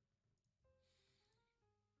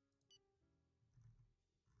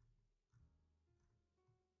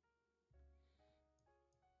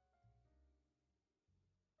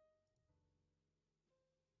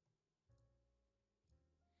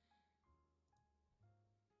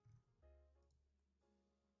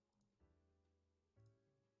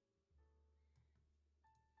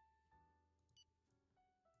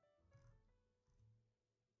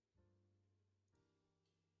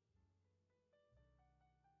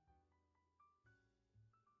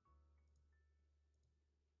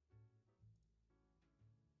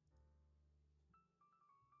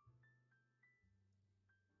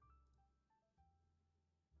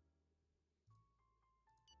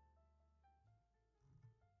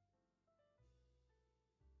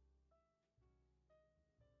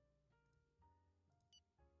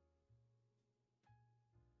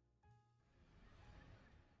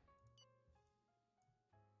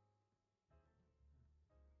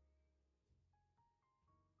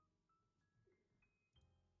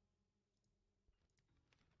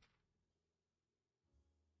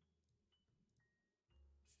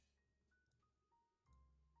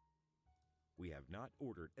 have not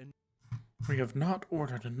ordered an We have not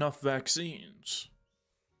ordered enough vaccines.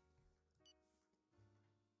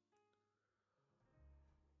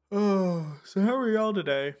 Oh, so how are y'all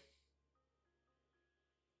today?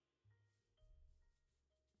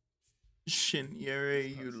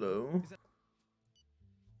 Shinyere Yulo.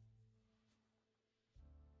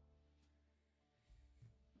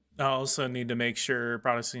 I also need to make sure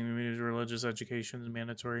Protestant communities religious education is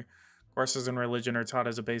mandatory. Courses in religion are taught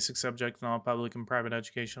as a basic subject in all public and private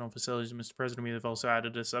educational facilities. Mr. President, we have also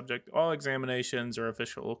added a subject. All examinations or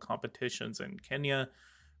official competitions in Kenya.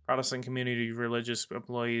 Protestant community religious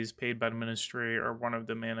employees paid by the ministry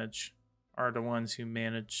are the ones who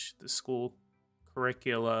manage the school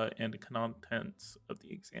curricula and contents of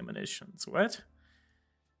the examinations. What?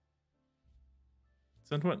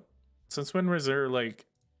 Since when was there, like,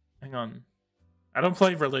 hang on. I don't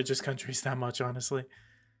play religious countries that much, honestly.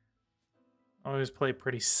 I always play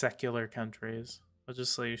pretty secular countries.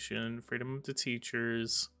 Legislation, freedom of the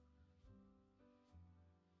teachers.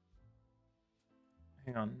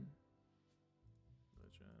 Hang on.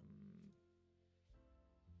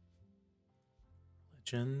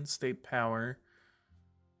 Religion, state power.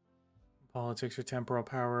 Politics or temporal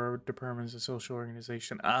power determines the social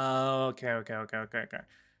organization. Oh, okay.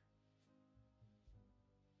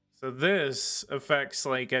 So this affects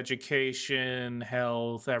like education,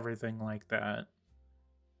 health, everything like that.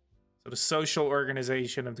 So the social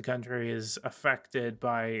organization of the country is affected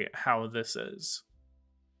by how this is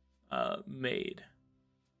made.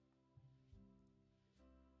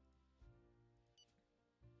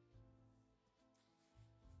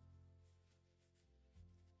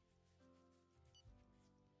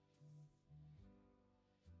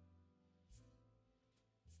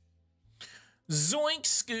 Zoink,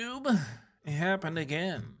 Scoob! It happened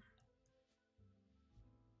again.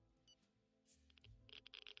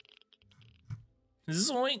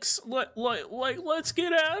 Zoinks! Let's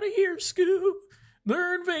get out of here, Scoob!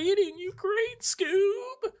 They're invading Ukraine,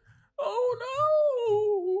 Scoob!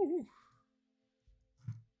 Oh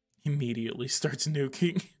no! Immediately starts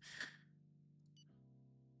nuking.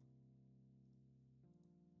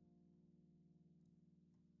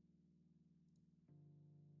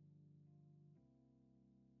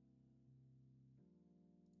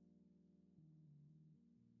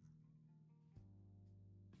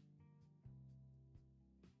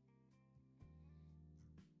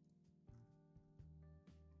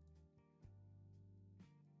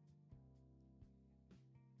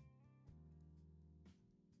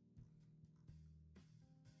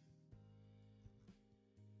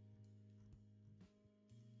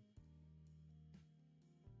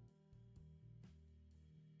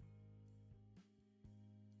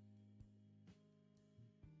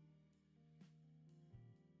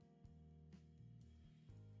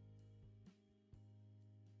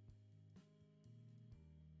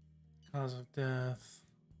 Cause of death.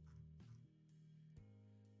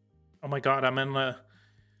 Oh my god, I'm in the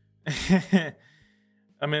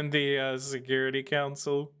I'm in the Security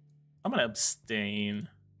Council. I'm gonna abstain.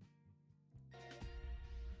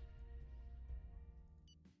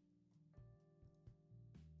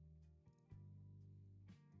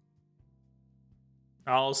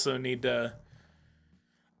 I also need to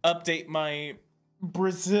update my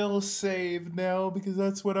Brazil save now because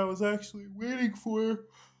that's what I was actually waiting for.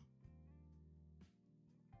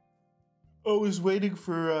 I was waiting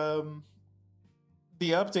for the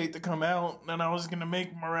update to come out, and I was gonna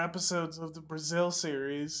make more episodes of the Brazil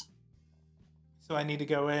series. So I need to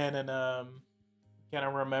go in and kind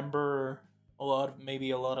of remember maybe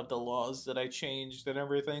a lot of the laws that I changed and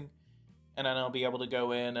everything, and then I'll be able to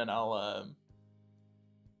go in and I'll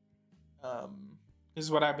because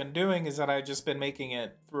what I've been doing is that I've just been making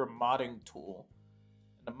it through a modding tool,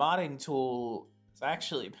 and the modding tool has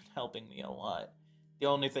actually been helping me a lot. The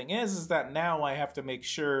only thing is that now I have to make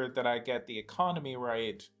sure that I get the economy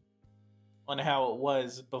right on how it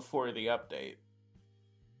was before the update.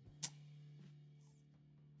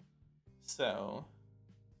 So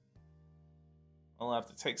I'll have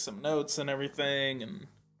to take some notes and everything and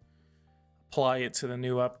apply it to the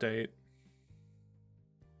new update.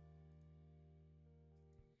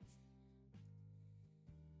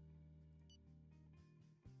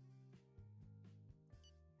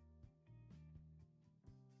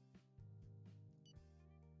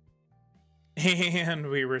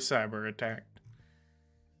 And we were cyber attacked.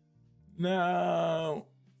 No.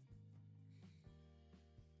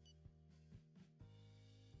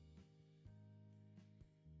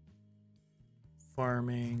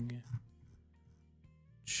 Farming.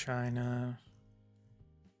 China.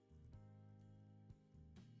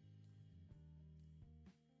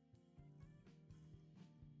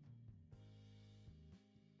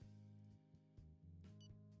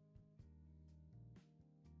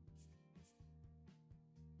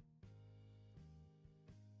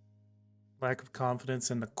 Lack of confidence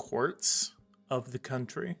in the courts of the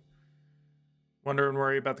country. Wonder and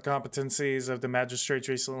worry about the competencies of the magistrates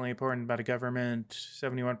recently appointed by the government.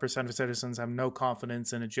 71% of citizens have no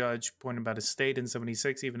confidence in a judge appointed by the state, and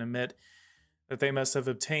 76% even admit that they must have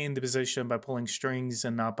obtained the position by pulling strings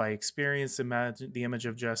and not by experience. The image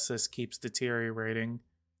of justice keeps deteriorating.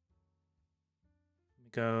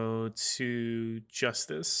 Go to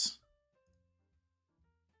justice.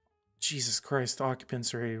 Jesus Christ, the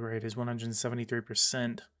occupancy rate is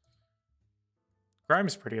 173%. Crime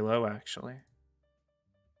is pretty low, actually.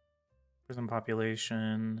 Prison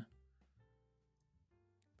population.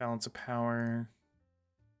 Balance of power.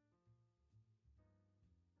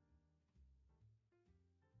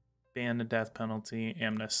 Ban the death penalty.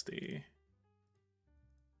 Amnesty.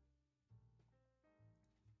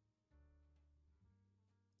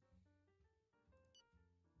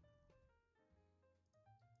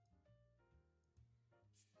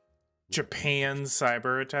 Japan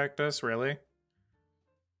cyber attacked us, really?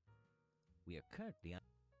 We are currently on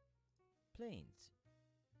planes.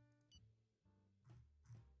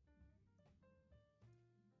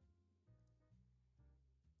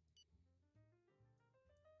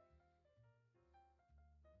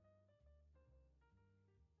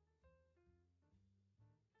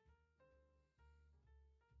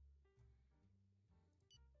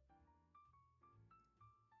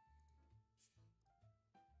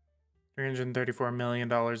 $334 million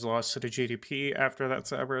lost to the GDP after that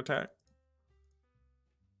cyber attack.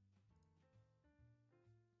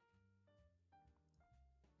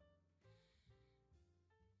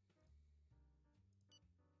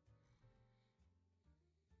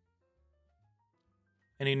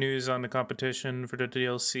 Any news on the competition for the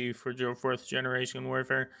DLC for 4th generation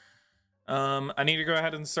warfare? I need to go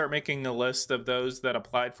ahead and start making a list of those that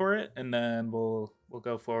applied for it, and then we'll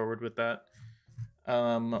go forward with that.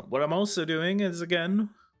 What I'm also doing is,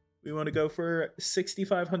 again, we want to go for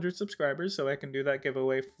 6,500 subscribers so I can do that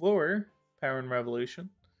giveaway for Power and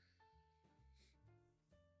Revolution.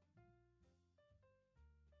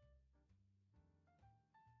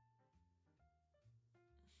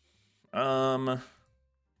 I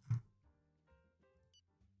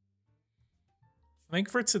think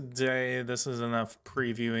for today, this is enough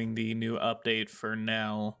previewing the new update for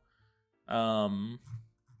now.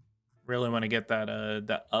 Really want to get that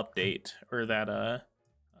update or that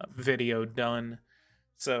video done.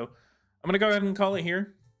 So I'm gonna go ahead and call it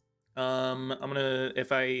here. I'm gonna,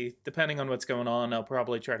 depending on what's going on, I'll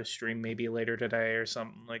probably try to stream maybe later today or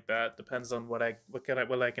something like that. Depends on what I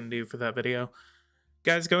can do for that video.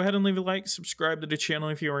 Guys, go ahead and leave a like, subscribe to the channel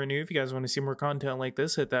if you are new. If you guys want to see more content like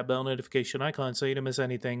this, hit that bell notification icon so you don't miss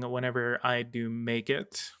anything whenever I do make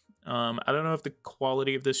it. I don't know if the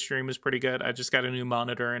quality of this stream is pretty good. I just got a new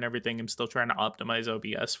monitor and everything. I'm still trying to optimize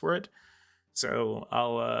OBS for it. So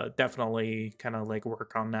I'll definitely kind of like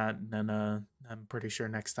work on that. And then I'm pretty sure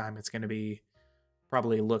next time it's going to be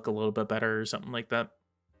probably look a little bit better or something like that.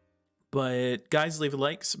 But guys, leave a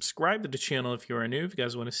like, subscribe to the channel if you are new. If you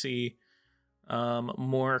guys want to see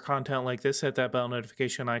more content like this, hit that bell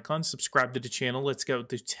notification icon, subscribe to the channel. Let's go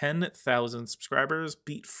to 10,000 subscribers,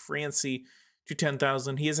 beat Francie to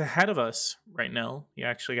 10,000. He is ahead of us right now. He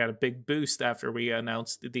actually got a big boost after we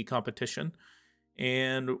announced the competition,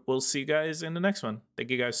 and we'll see you guys in the next one.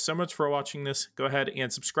 Thank you guys so much for watching this. Go ahead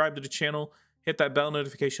and subscribe to the channel, hit that bell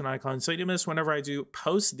notification icon so you don't miss whenever I do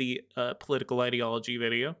post the political ideology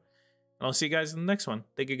video, and I'll see you guys in the next one.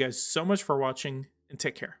 Thank you guys so much for watching, and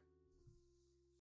take care.